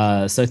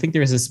 So I think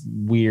there's this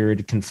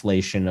weird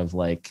conflation of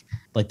like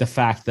the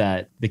fact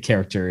that the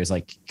character is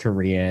like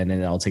Korean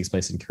and it all takes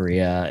place in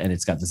Korea and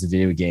it's got this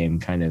video game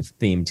kind of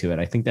theme to it.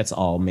 I think that's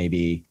all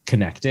maybe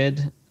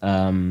connected.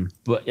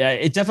 But yeah,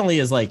 it definitely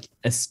is like,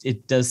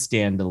 it does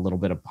stand a little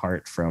bit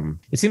apart from,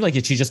 it seems like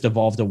she just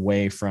evolved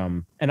away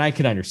from, and I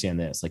can understand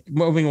this, like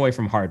moving away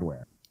from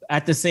hardware.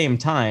 At the same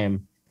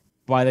time,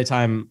 by the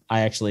time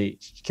I actually,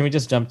 can we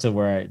just jump to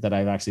that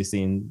I've actually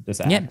seen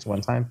this act one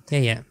time?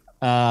 Yeah.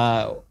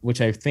 Which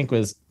I think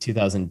was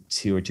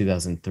 2002 or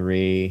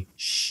 2003.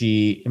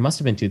 It must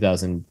have been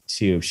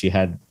 2002.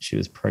 She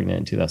was pregnant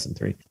in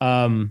 2003.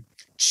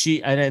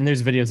 And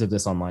there's videos of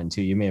this online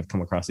too. You may have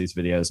come across these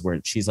videos where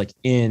she's like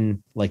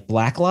in like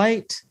black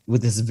light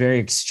with this very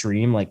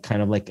extreme, like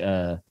kind of like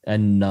a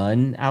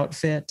nun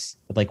outfit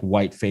with like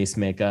white face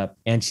makeup.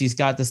 And she's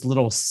got this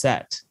little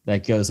set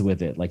that goes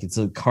with it. Like it's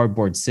a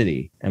cardboard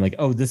city. And like,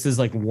 oh, this is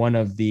like one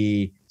of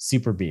the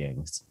super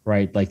beings,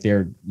 right? Like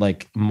they're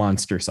like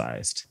monster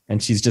sized.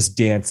 And she's just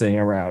dancing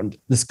around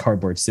this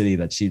cardboard city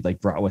that she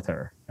like brought with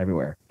her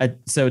everywhere.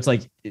 So it's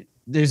like,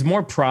 there's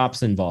more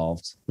props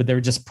involved, but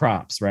they're just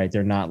props, right?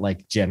 They're not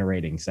like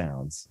generating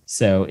sounds.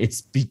 So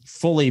it's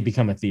fully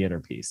become a theater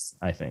piece,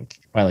 I think,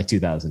 by like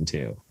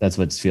 2002. That's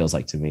what it feels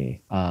like to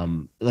me.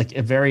 Like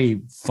a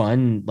very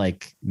fun,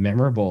 like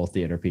memorable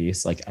theater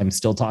piece. Like I'm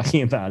still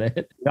talking about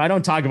it. I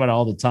don't talk about it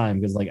all the time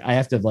because like I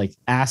have to like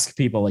ask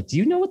people like, do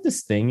you know what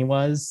this thing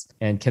was?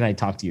 And can I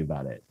talk to you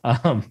about it?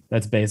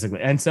 That's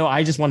basically. And so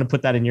I just want to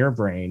put that in your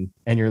brain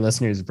and your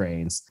listeners'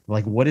 brains.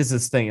 Like, what is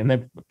this thing? And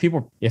then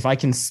people, if I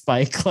can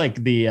spike like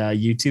the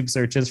YouTube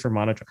searches for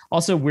Monotrona.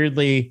 Also,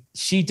 weirdly,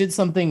 she did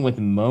something with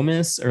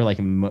Momus, or like,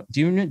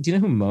 do you know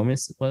who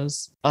Momus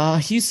was?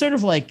 He's sort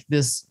of like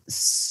this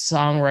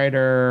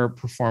songwriter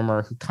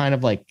performer who kind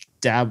of like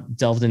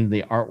delved into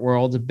the art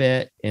world a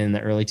bit in the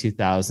early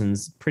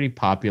 2000s. Pretty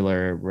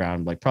popular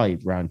probably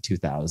around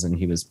 2000.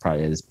 He was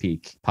probably at his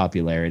peak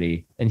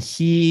popularity, and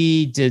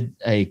he did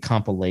a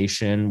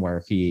compilation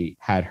where he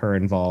had her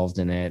involved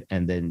in it,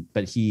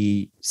 but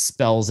he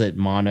spells it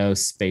mono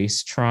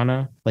space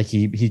trona. Like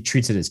he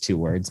treats it as two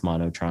words,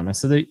 Monotrona.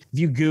 So that if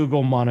you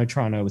Google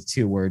Monotrona with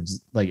two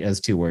words, like as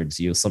two words,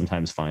 you'll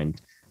sometimes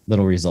find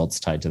little results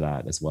tied to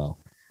that as well.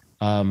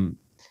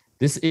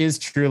 This is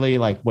truly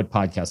like what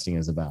podcasting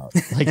is about.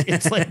 Like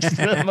it's like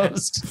the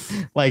most,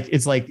 like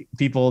it's like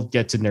people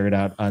get to nerd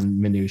out on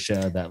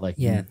minutia that like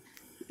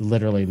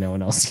literally no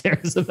one else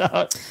cares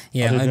about.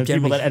 Yeah, other than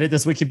people that edit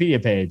this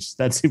Wikipedia page.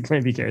 That's who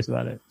maybe cares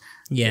about it.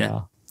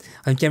 Yeah.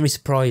 I'm generally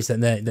surprised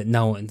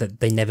that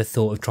they never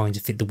thought of trying to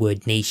fit the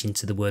word niche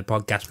into the word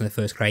podcast when they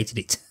first created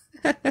it.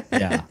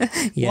 Yeah.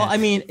 Well, I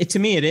mean, to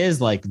me, it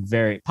is like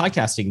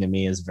podcasting to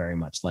me is very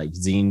much like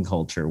zine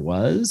culture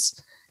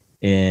was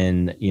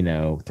in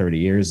 30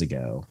 years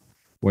ago,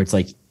 where it's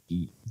like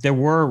there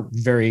were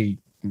very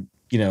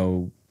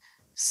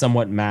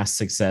somewhat mass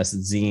success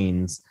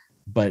zines,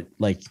 but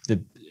like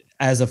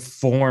as a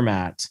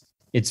format,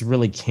 it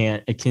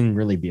can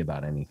really be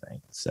about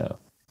anything. So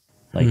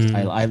like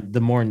I the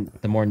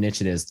more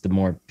niche it is, the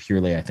more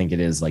purely I think it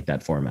is like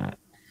that format.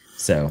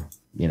 So,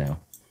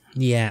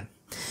 Yeah.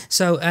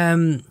 So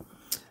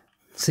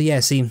so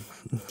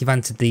you've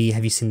answered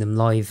have you seen them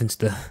live and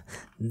stuff?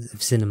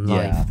 I've seen them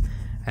live.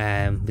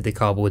 With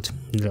the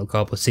little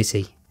cardboard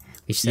city.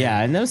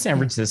 I know San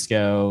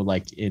Francisco,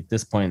 like at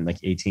this point, like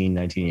 18,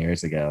 19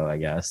 years ago, I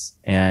guess.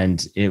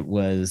 And it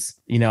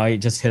was, I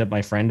just hit up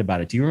my friend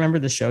about it. Do you remember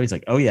the show? He's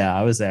like, oh yeah,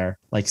 I was there.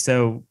 Like,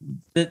 so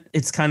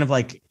it's kind of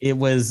like, it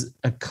was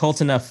a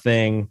cult enough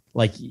thing,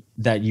 like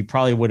that you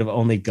probably would have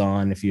only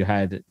gone if you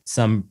had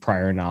some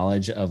prior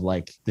knowledge of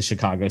like the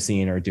Chicago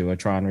scene or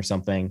Duotron or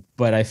something.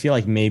 But I feel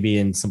like maybe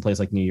in some place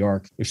like New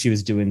York, if she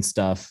was doing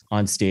stuff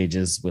on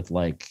stages with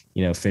like,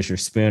 Fisher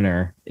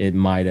Spooner, it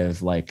might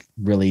have like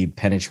really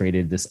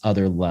penetrated this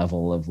other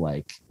level of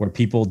like where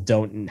people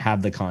don't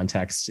have the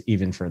context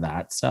even for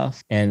that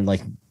stuff. And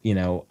like,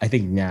 I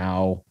think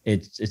now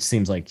it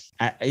seems like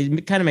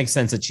it kind of makes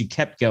sense that she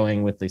kept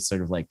going with this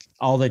sort of like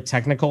all the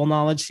technical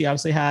knowledge she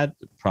obviously had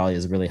probably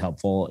is really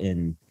helpful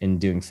in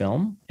doing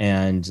film,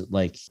 and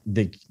like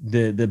the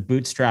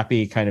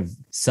bootstrappy kind of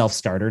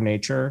self-starter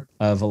nature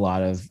of a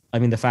lot of, I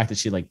mean, the fact that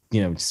she like,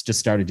 just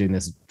started doing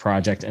this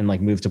project and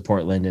like moved to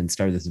Portland and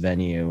started this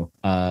venue,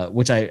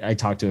 which I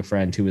talked to a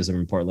friend who was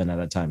in Portland at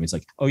that time. He's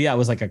like, oh yeah,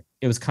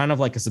 it was kind of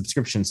like a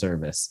subscription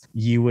service.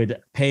 You would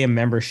pay a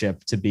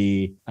membership to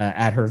be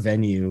at her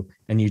venue,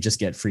 and you just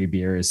get free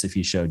beers if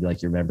you showed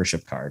like your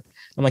membership card.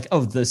 I'm like,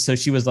 so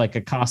she was like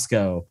a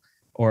Costco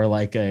or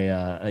like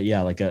a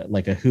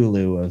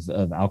Hulu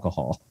of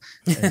alcohol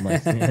and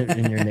like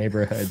in your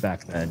neighborhood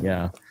back then.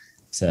 Yeah.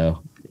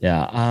 So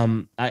yeah,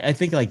 I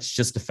think like she's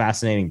just a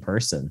fascinating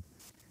person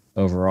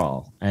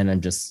overall, and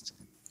I'm just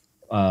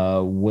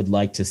would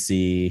like to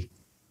see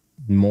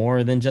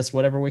more than just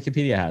whatever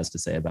Wikipedia has to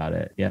say about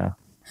it. Yeah.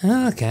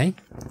 Oh, okay.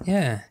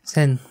 Yeah.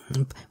 So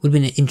would have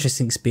been an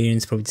interesting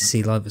experience probably to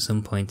see live at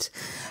some point.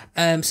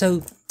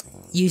 So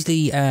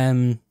usually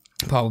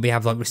part where we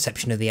have like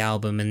reception of the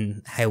album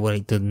and how well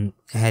it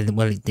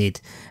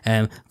did.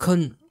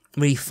 Couldn't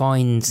really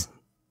find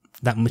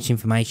that much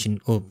information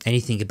or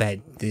anything about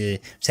the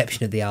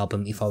reception of the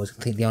album, if I was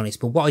completely honest.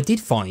 But what I did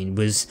find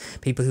was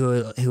people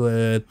who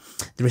were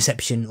the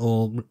reception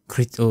or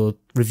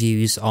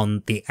reviews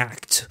on the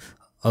act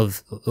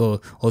of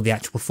or the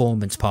actual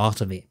performance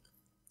part of it.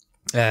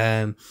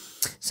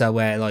 So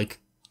where like,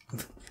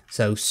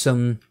 so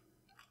some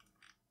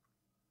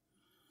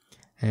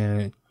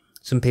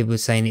people were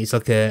saying it's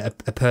like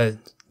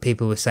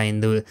people were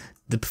saying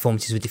the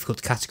performances were difficult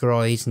to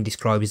categorise and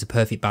describe as a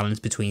perfect balance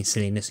between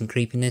silliness and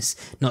creepiness,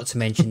 not to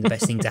mention the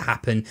best thing to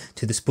happen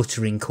to the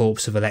sputtering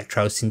corpse of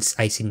Electro since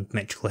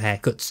asymmetrical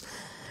haircuts.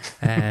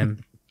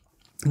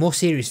 More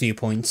serious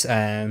viewpoints,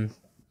 I'm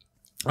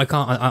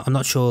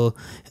not sure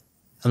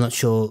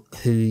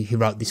who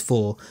wrote this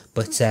for,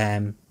 but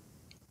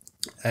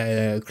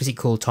a critic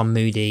called Tom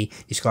Moody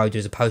described her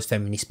as a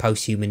post-feminist,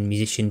 post-human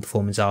musician,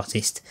 performance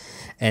artist,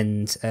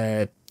 and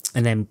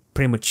then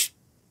pretty much,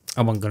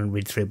 I wasn't going to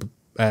read through,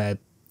 but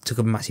took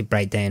a massive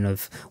breakdown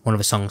of one of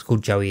the songs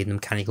called Joey and the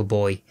Mechanical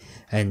Boy,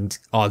 and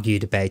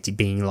argued about it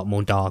being a lot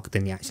more dark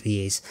than it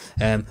actually is.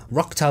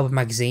 Rocktober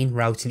magazine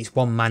wrote in its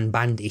one-man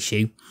band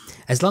issue,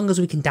 "As long as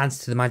we can dance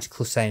to the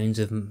magical sounds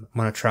of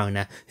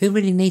Monotrona, who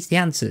really needs the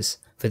answers?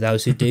 For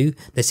those who do,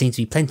 there seems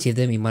to be plenty of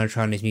them in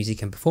Monotrona's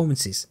music and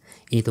performances.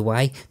 Either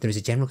way, there is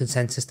a general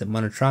consensus that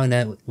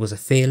Monotrona was a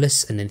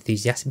fearless and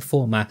enthusiastic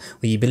performer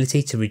with the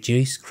ability to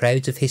reduce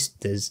crowds of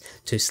hipsters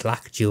to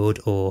slack-jawed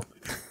awe."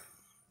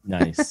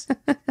 Nice.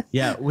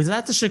 Yeah, was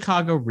that the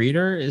Chicago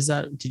Reader?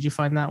 Did you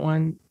find that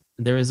one?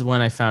 There is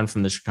one I found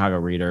from the Chicago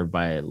Reader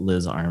by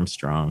Liz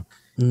Armstrong.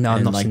 No,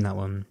 I've not seen that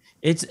one.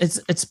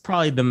 It's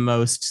probably the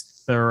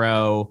most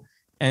thorough,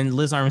 and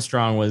Liz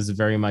Armstrong was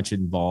very much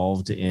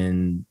involved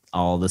in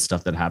all the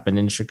stuff that happened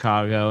in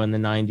Chicago in the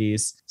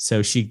 90s.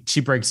 So she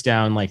breaks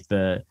down like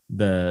the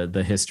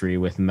history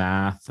with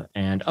Math,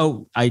 and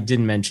I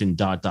didn't mention ...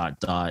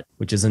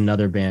 which is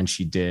another band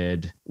she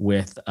did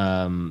with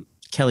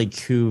Kelly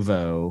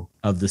Kuvo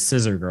of the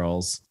Scissor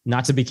Girls,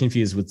 not to be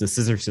confused with the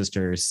Scissor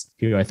Sisters,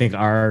 who I think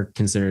are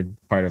considered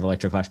part of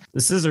Electroclash.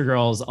 The Scissor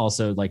Girls,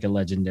 also like a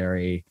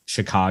legendary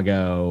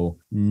Chicago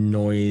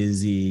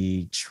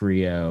noisy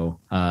trio,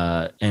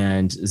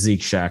 and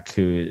Zeke Sheck,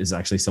 who is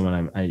actually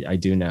someone I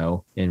do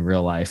know in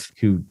real life,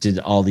 who did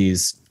all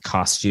these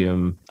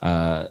costume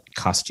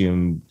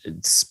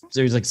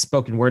there's like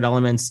spoken word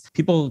elements.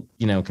 People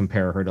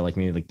compare her to like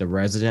maybe like the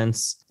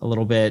Residents a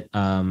little bit.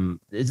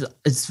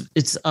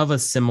 It's of a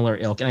similar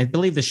ilk, and I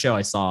believe the show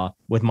I saw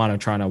with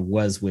Monotrona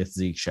was with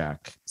Zeke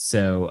Sheck.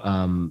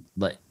 So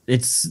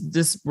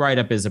this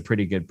write-up is a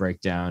pretty good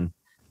breakdown.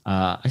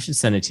 I should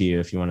send it to you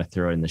if you want to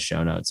throw it in the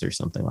show notes or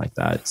something like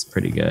that. It's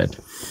pretty good.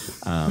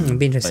 It'd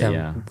be interesting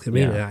to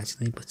read it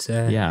actually, but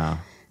yeah.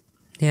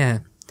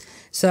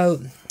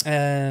 So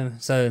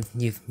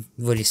you've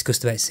already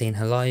discussed about seeing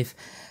her live.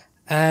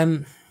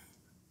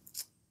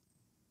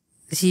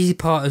 This is the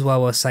part as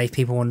well where I say if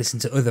people want to listen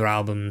to other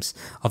albums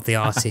of the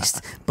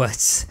artist,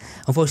 but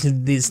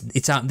unfortunately this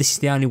is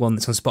the only one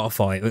that's on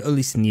Spotify, or at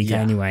least in the UK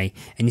anyway.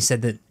 And you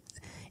said that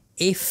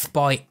if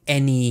by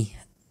any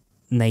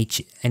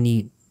nature,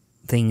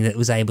 anything that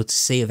was able to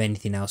see of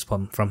anything else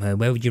from her,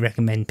 where would you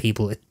recommend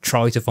people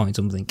try to find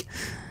something,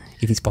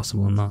 if it's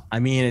possible or not? I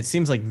mean, it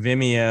seems like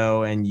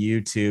Vimeo and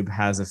YouTube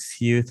has a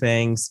few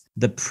things.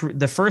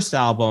 The first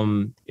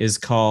album is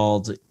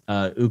called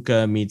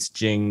Uka Meets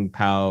Jing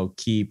Pao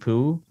Ki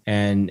Pu,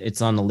 and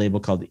it's on a label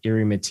called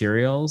Eerie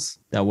Materials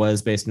that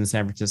was based in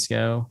San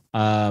Francisco.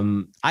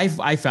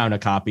 I found a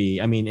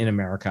copy. I mean, in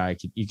America,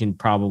 you can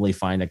probably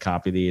find a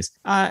copy of these.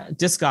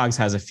 Discogs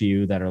has a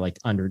few that are like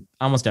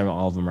almost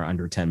all of them are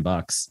under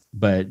 $10,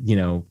 but you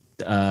know,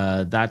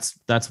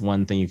 that's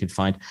one thing you could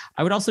find.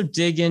 I would also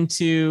dig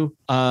into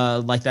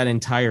like that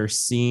entire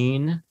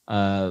scene,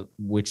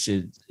 which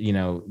is, you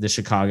know, that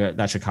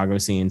Chicago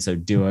scene. So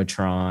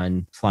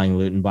Duotron, Flying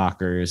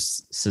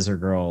Lutenbachers, Scissor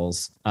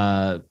Girls.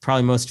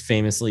 Probably most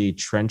famously,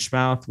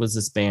 Trenchmouth was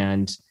this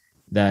band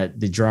that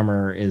the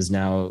drummer is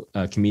now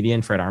a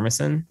comedian, Fred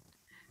Armisen.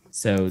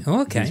 So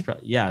okay,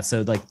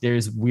 so like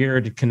there's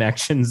weird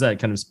connections that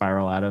kind of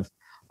spiral out of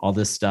all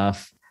this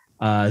stuff.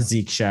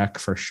 Zeke Sheck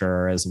for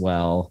sure as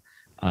well.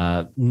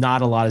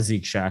 Not a lot of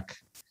Zeke Sheck.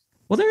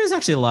 Well, there is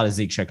actually a lot of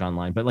Zeke Sheck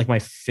online, but like my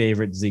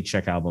favorite Zeke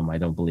Sheck album, I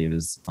don't believe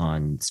is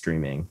on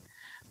streaming.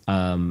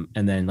 And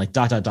then like ...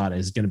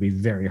 is going to be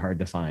very hard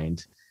to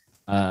find.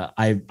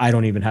 I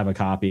don't even have a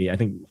copy. I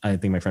think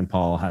my friend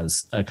Paul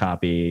has a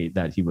copy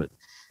that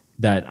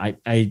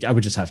I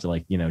would just have to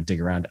like, you know, dig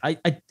around.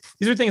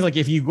 These are things like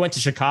if you went to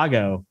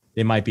Chicago,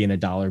 they might be in a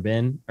dollar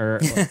bin, or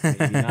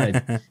maybe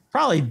not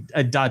probably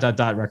a ...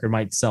 record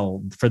might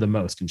sell for the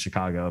most in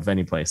Chicago of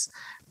any place.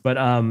 But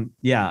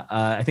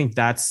I think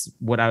that's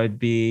what I would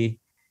be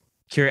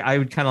curious. I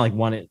would kind of like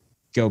want to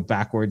go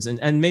backwards,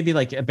 and maybe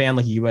like a band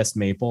like US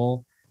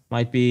Maple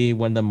might be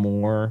one of the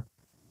more.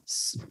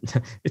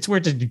 It's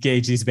weird to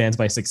gauge these bands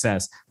by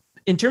success.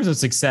 In terms of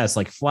success,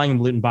 like Flying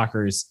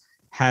Lutenbachers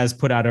has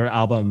put out an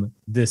album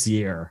this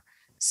year,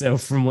 so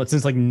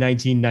since like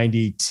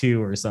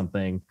 1992 or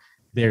something,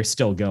 they're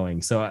still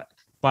going. So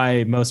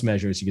by most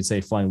measures, you could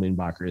say Flying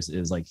Lutenbachers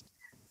is like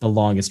the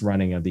longest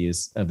running of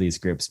these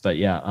groups. But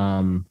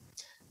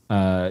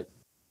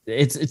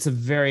it's a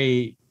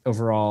very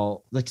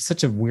overall like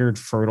such a weird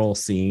fertile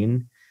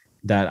scene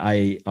that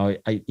I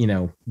you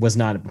know was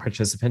not a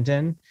participant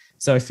in.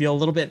 So I feel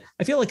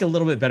like a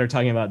little bit better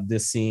talking about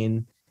this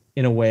scene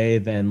in a way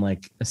than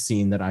like a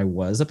scene that I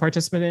was a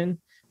participant in.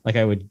 Like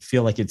I would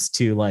feel like it's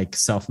too like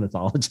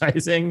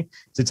self-mythologizing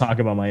to talk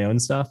about my own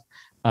stuff.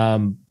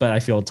 But I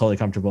feel totally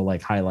comfortable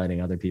like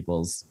highlighting other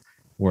people's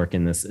work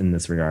in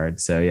this regard.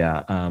 So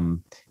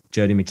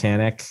Jody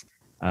Mechanic,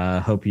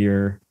 hope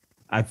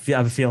I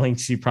have a feeling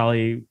she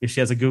probably, if she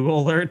has a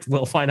Google alert,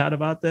 will find out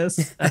about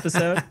this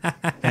episode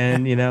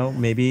and, you know,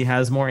 maybe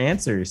has more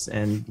answers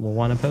and will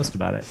want to post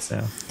about it.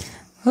 So,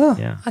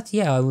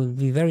 I would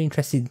be very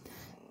interested.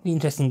 Be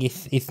interesting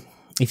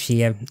if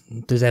she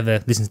does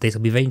ever listen to this.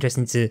 It'll be very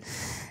interesting to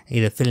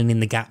either fill in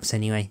the gaps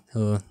anyway,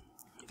 or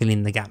fill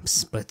in the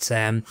gaps. But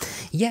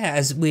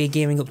as we're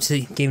gearing up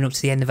to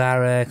the end of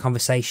our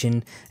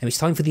conversation, it's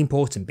time for the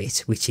important bit,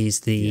 which is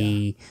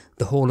the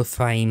Hall of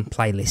Fame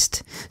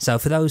playlist. So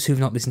for those who've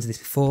not listened to this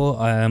before,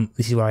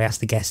 this is where I ask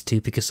the guest to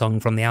pick a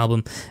song from the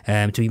album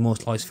to be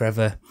immortalised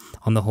forever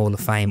on the Hall of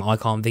Fame. I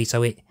can't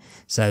veto it.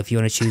 So if you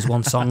want to choose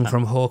one song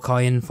from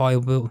Hawkeye and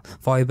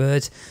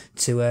Firebird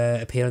to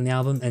appear on the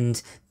album, and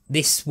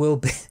this will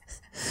be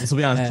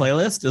on a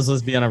playlist? This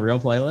will be on a real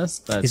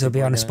playlist? This will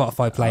be on a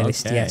Spotify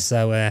playlist, okay. Yes.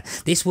 So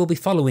this will be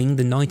following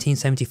the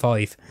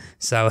 1975.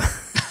 So so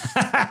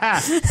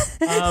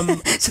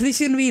this is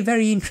going to be a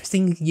very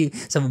interesting.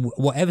 So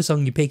whatever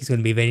song you pick is going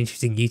to be a very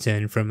interesting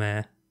U-turn from.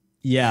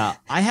 Yeah,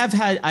 I have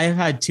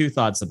had two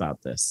thoughts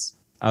about this.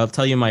 I'll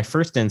tell you, my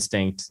first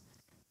instinct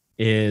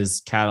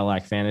is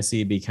Cadillac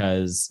Fantasy,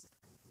 because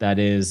that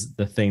is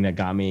the thing that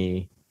got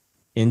me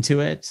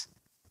into it.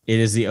 It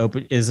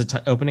is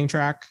opening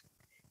track.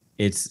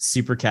 It's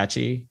super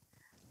catchy.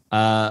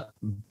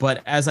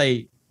 But as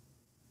I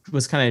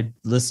was kind of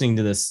listening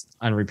to this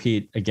on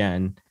repeat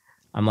again,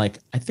 I'm like,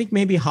 I think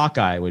maybe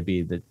Hawkeye would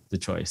be the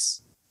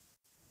choice.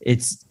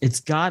 It's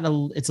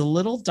a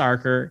little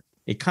darker.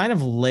 It kind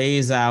of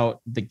lays out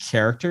the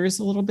characters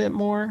a little bit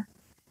more.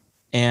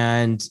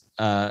 And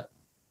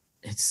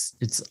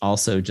it's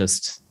also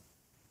just,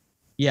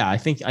 I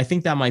think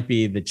that might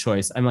be the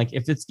choice. I'm like,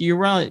 if you're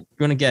really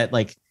going to get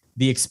like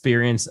the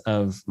experience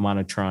of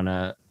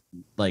Monotrona,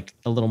 like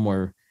a little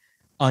more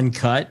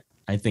uncut,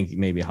 I think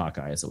maybe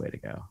Hawkeye is the way to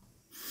go.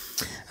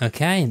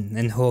 Okay,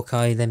 and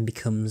Hawkeye then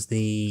becomes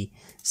the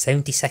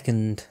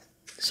 72nd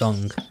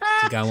song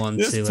to go on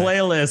this to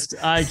playlist.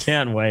 I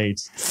can't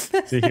wait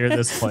to hear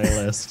this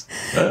playlist.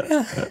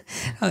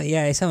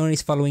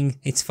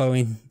 It's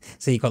following.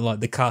 So you've got like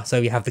the car. So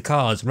you have the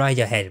Cars,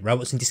 Radiohead,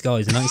 Robots in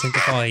Disguise,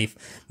 1975,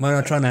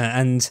 Monotrona,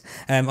 and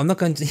I'm not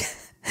going to.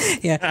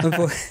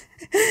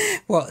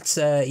 What?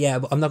 Yeah,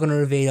 but I'm not going to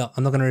reveal it.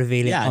 I'm not going to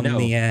reveal it on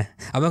the. I'm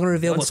not going to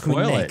reveal what's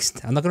coming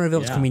next. I'm not going to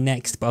reveal what's coming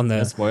next, but on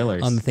the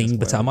spoilers on the thing.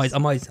 No spoilers.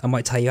 But I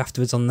might tell you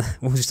afterwards on the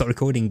when we start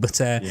recording. But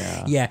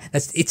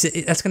that's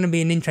going to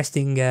be an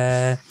interesting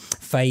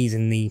phase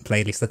in the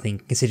playlist, I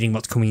think, considering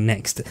what's coming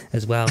next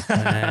as well.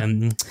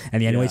 And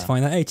the only way to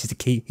find that out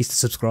is to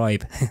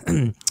subscribe.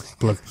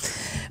 Plug.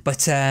 But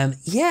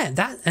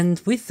that,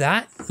 and with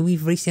that,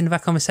 we've reached the end of our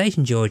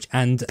conversation, George.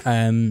 And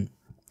I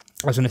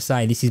was going to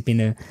say, this has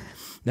been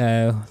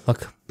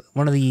like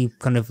one of the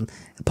kind of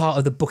part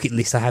of the bucket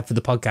list I had for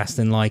the podcast,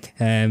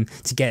 and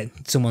to get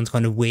someone's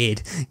kind of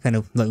weird kind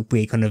of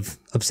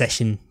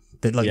obsession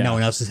that no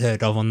one else has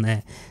heard of on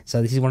there.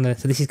 So this is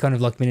kind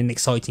of like been an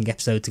exciting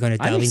episode to kind of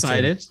delve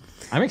into.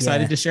 I'm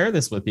excited to share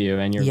this with you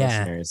and your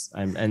listeners.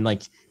 And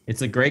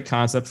it's a great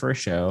concept for a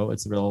show.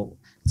 It's a real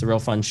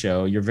fun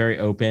show. You're very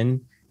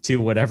open to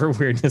whatever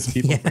weirdness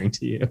people bring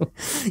to you.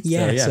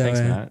 Thanks,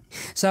 Matt.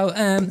 So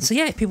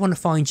if people want to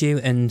find you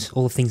and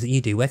all the things that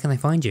you do, where can they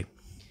find you?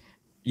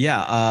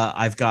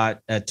 I've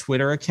got a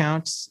Twitter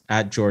account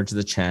at George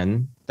the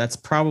Chen. That's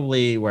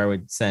probably where I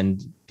would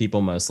send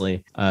people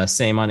mostly.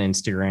 Same on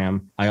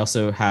Instagram. I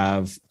also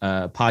have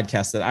a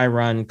podcast that I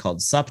run called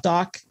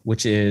SupDoc,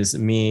 which is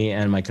me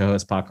and my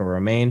co-host Paco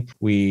Romain.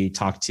 We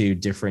talk to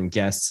different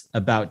guests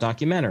about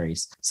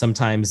documentaries.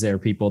 Sometimes they're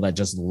people that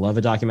just love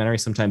a documentary.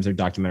 Sometimes they're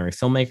documentary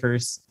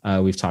filmmakers.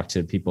 We've talked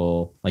to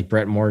people like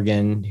Brett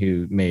Morgan,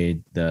 who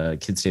made The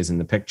Kid Stays in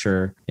the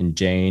Picture, and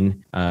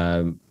Jane.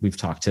 We've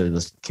talked to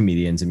the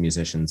comedians and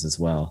musicians as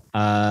well.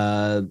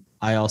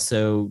 I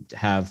also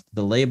have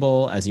the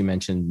label, as you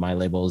mentioned, my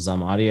label is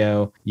Zum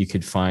Audio. You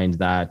could find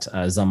that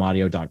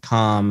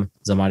zumaudio.com,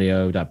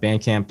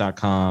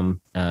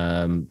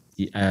 zumaudio.bandcamp.com.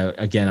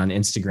 Again, on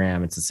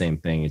Instagram, it's the same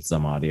thing. It's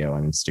Zum Audio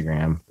on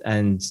Instagram.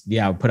 And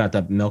I put out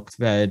that Milk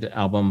Fed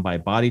album by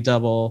Body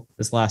Double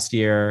this last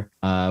year.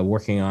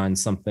 Working on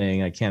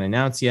something I can't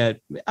announce yet.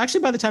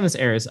 Actually, by the time this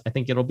airs, I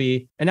think it'll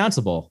be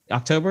announceable.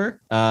 October.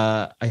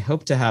 I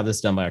hope to have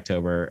this done by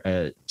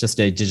October.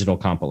 Just a digital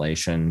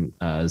compilation,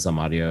 Zum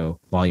Audio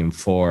Volume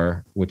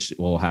 4, which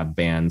will have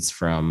bands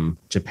from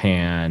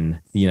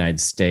Japan, the United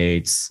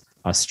States,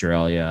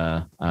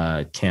 Australia,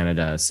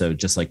 Canada. So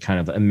just like kind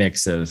of a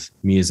mix of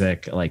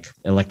music, like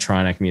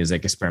electronic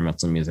music,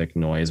 experimental music,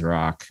 noise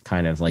rock,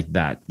 kind of like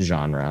that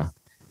genre.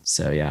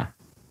 So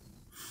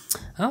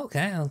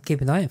okay, I'll keep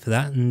an eye out for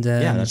that. And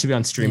that should be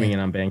on streaming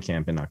and on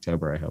Bandcamp in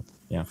October, I hope.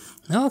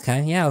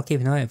 Okay, I'll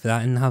keep an eye out for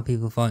that and how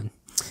people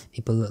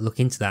look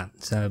into that.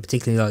 So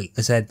particularly, like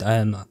I said,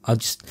 I'm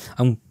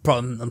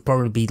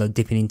probably be like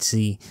dipping into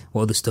see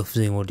what other stuff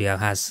Zoom Audio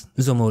has.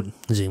 Zoom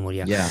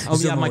Audio.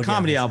 My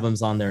comedy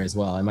album's on there as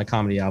well, and my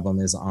comedy album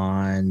is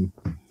on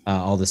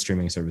all the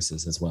streaming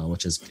services as well,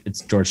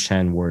 it's George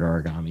Chen Word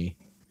Origami.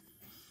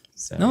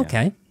 So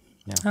okay.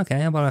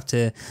 Okay, I'll have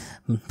to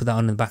put that on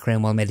in the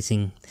background while I'm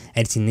editing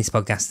this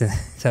podcast.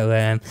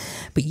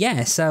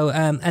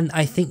 And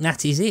I think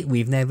that is it.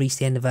 We've now reached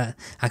the end of our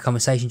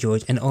conversation,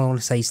 George, and all I want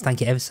to say is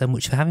thank you ever so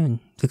much for coming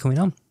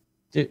on.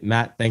 Dude,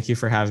 Matt, thank you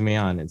for having me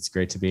on. It's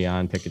great to be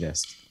on Pick a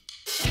Disc.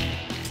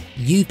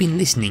 You've been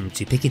listening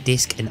to Pick a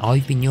Disc, and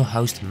I've been your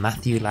host,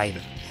 Matthew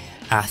Latham.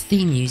 Our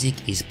theme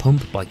music is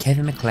Pump by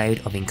Kevin MacLeod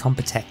of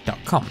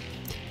Incompetech.com.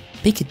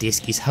 Pick a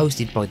Disc is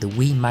hosted by the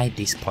We Made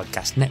This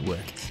podcast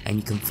network, and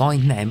you can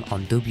find them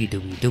on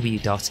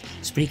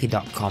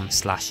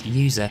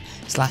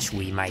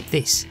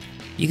www.spreaker.com/user/WeMadeThis.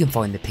 You can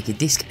find the Pick a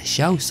Disc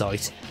show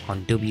site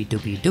on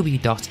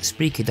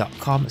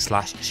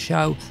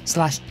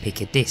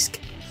www.spreaker.com/show/pickadisc.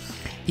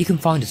 You can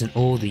find us on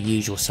all the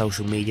usual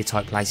social media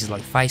type places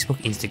like Facebook,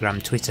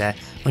 Instagram, Twitter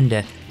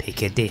under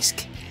Pick a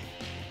Disc.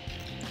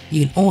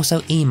 You can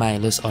also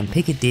email us on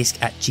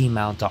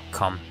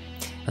pickadisc@gmail.com.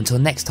 Until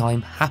next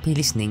time, happy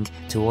listening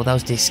to all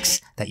those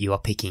discs that you are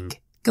picking.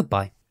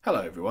 Goodbye.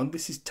 Hello everyone,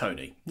 this is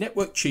Tony,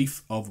 Network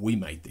Chief of We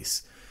Made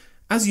This.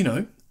 As you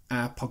know,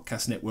 our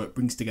podcast network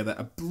brings together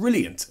a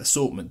brilliant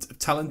assortment of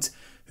talent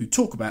who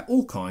talk about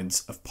all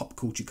kinds of pop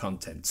culture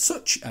content,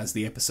 such as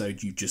the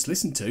episode you just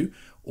listened to,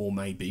 or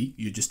maybe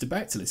you're just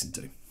about to listen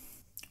to.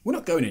 We're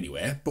not going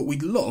anywhere, but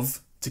we'd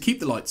love to keep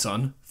the lights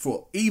on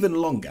for even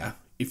longer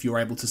if you're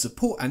able to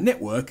support our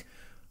network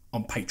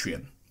on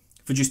Patreon.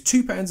 For just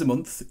 £2 a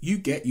month, you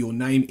get your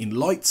name in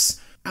lights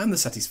and the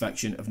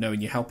satisfaction of knowing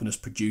you're helping us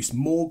produce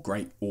more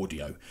great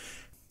audio.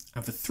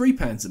 And for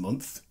 £3 a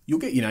month, you'll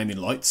get your name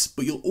in lights,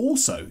 but you'll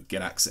also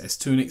get access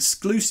to an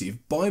exclusive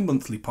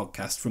bi-monthly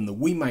podcast from the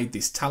We Made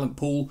This talent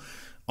pool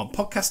on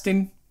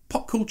podcasting,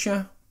 pop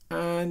culture,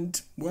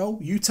 and, well,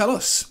 you tell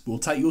us. We'll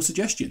take your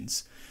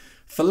suggestions.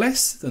 For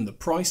less than the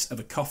price of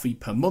a coffee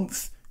per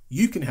month,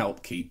 you can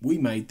help keep We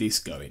Made This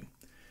going.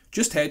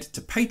 Just head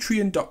to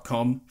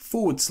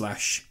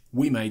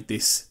patreon.com/We Made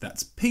This.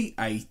 That's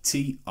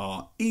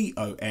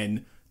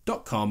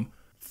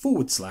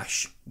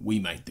patreon.com/We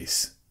Made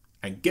This.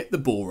 And get the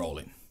ball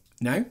rolling.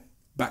 Now,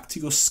 back to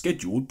your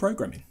scheduled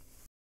programming.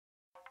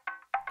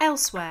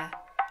 Elsewhere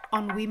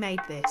on We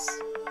Made This.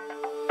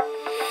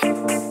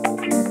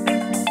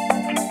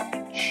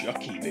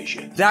 Chucky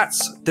vision.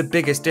 That's the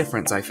biggest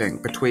difference, I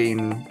think,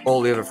 between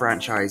all the other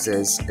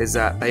franchises, is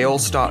that they all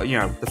start, you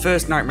know, the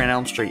first Nightmare on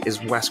Elm Street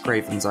is Wes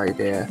Craven's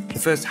idea. The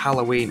first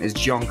Halloween is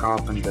John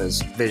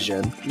Carpenter's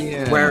vision.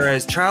 Yeah.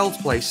 Whereas Child's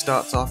Play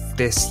starts off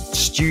this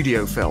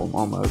studio film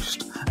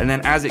almost. And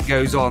then as it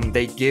goes on,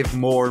 they give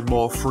more and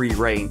more free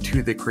reign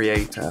to the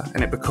creator,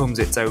 and it becomes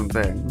its own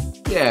thing.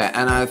 Yeah,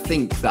 and I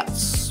think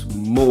that's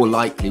more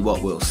likely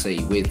what we'll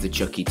see with the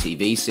Chucky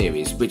TV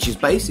series, which is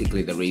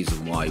basically the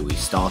reason why we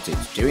started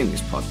doing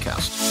this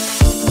podcast.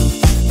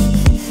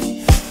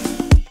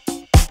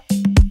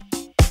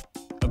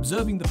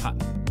 Observing the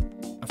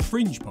Pattern, a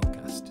Fringe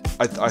podcast.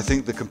 I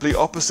think the complete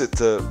opposite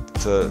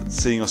to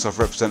seeing yourself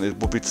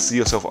represented would be to see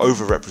yourself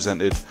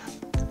overrepresented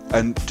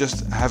and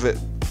just have it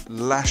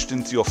lashed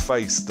into your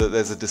face that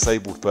there's a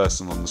disabled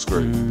person on the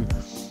screen.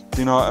 Do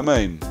you know what I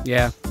mean?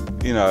 Yeah.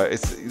 You know,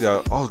 it's, you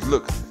know, oh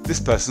look, this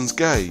person's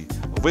gay.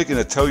 We're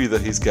going to tell you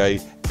that he's gay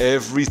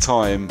every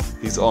time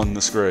he's on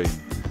the screen.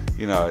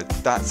 You know,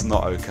 that's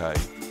not okay.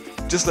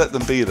 Just let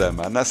them be there,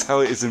 man. That's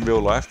how it is in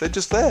real life. They're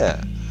just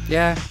there.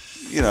 Yeah.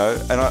 You know,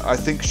 and I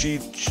think she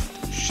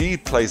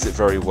plays it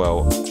very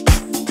well.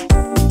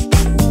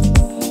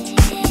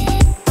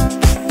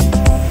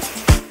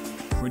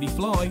 Pretty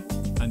Fly,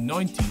 a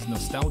 90s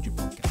nostalgia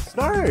podcast.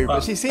 No,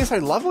 but she seems so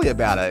lovely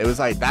about it. It was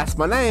like, that's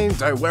my name,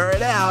 don't wear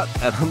it out.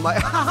 And I'm like,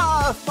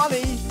 haha,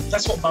 funny.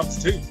 That's what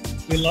mums do.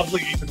 They're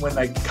lovely even when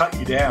they cut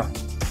you down.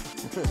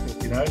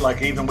 You know,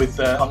 like even with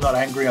I'm not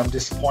angry, I'm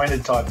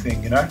disappointed type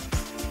thing, you know?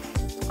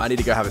 I need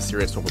to go have a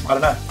serious talk with I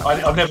don't know.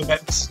 I've never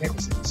met Mrs.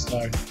 Nicholson, so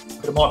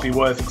it might be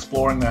worth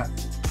exploring that.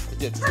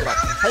 Yeah, just be like,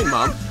 hey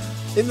mum,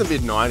 in the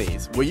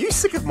mid-90s, were you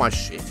sick of my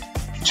shit?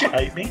 Did you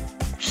hate me?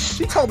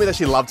 She told me that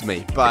she loved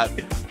me, but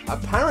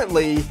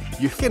apparently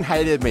you fucking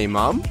hated me,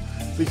 mum,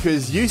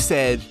 because you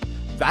said,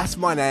 that's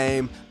my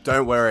name,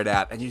 don't wear it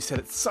out. And you said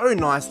it so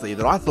nicely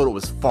that I thought it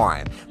was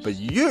fine. But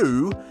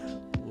you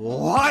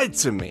lied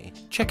to me.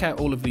 Check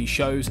out all of these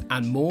shows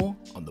and more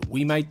on the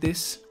We Made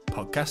This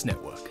podcast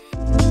network.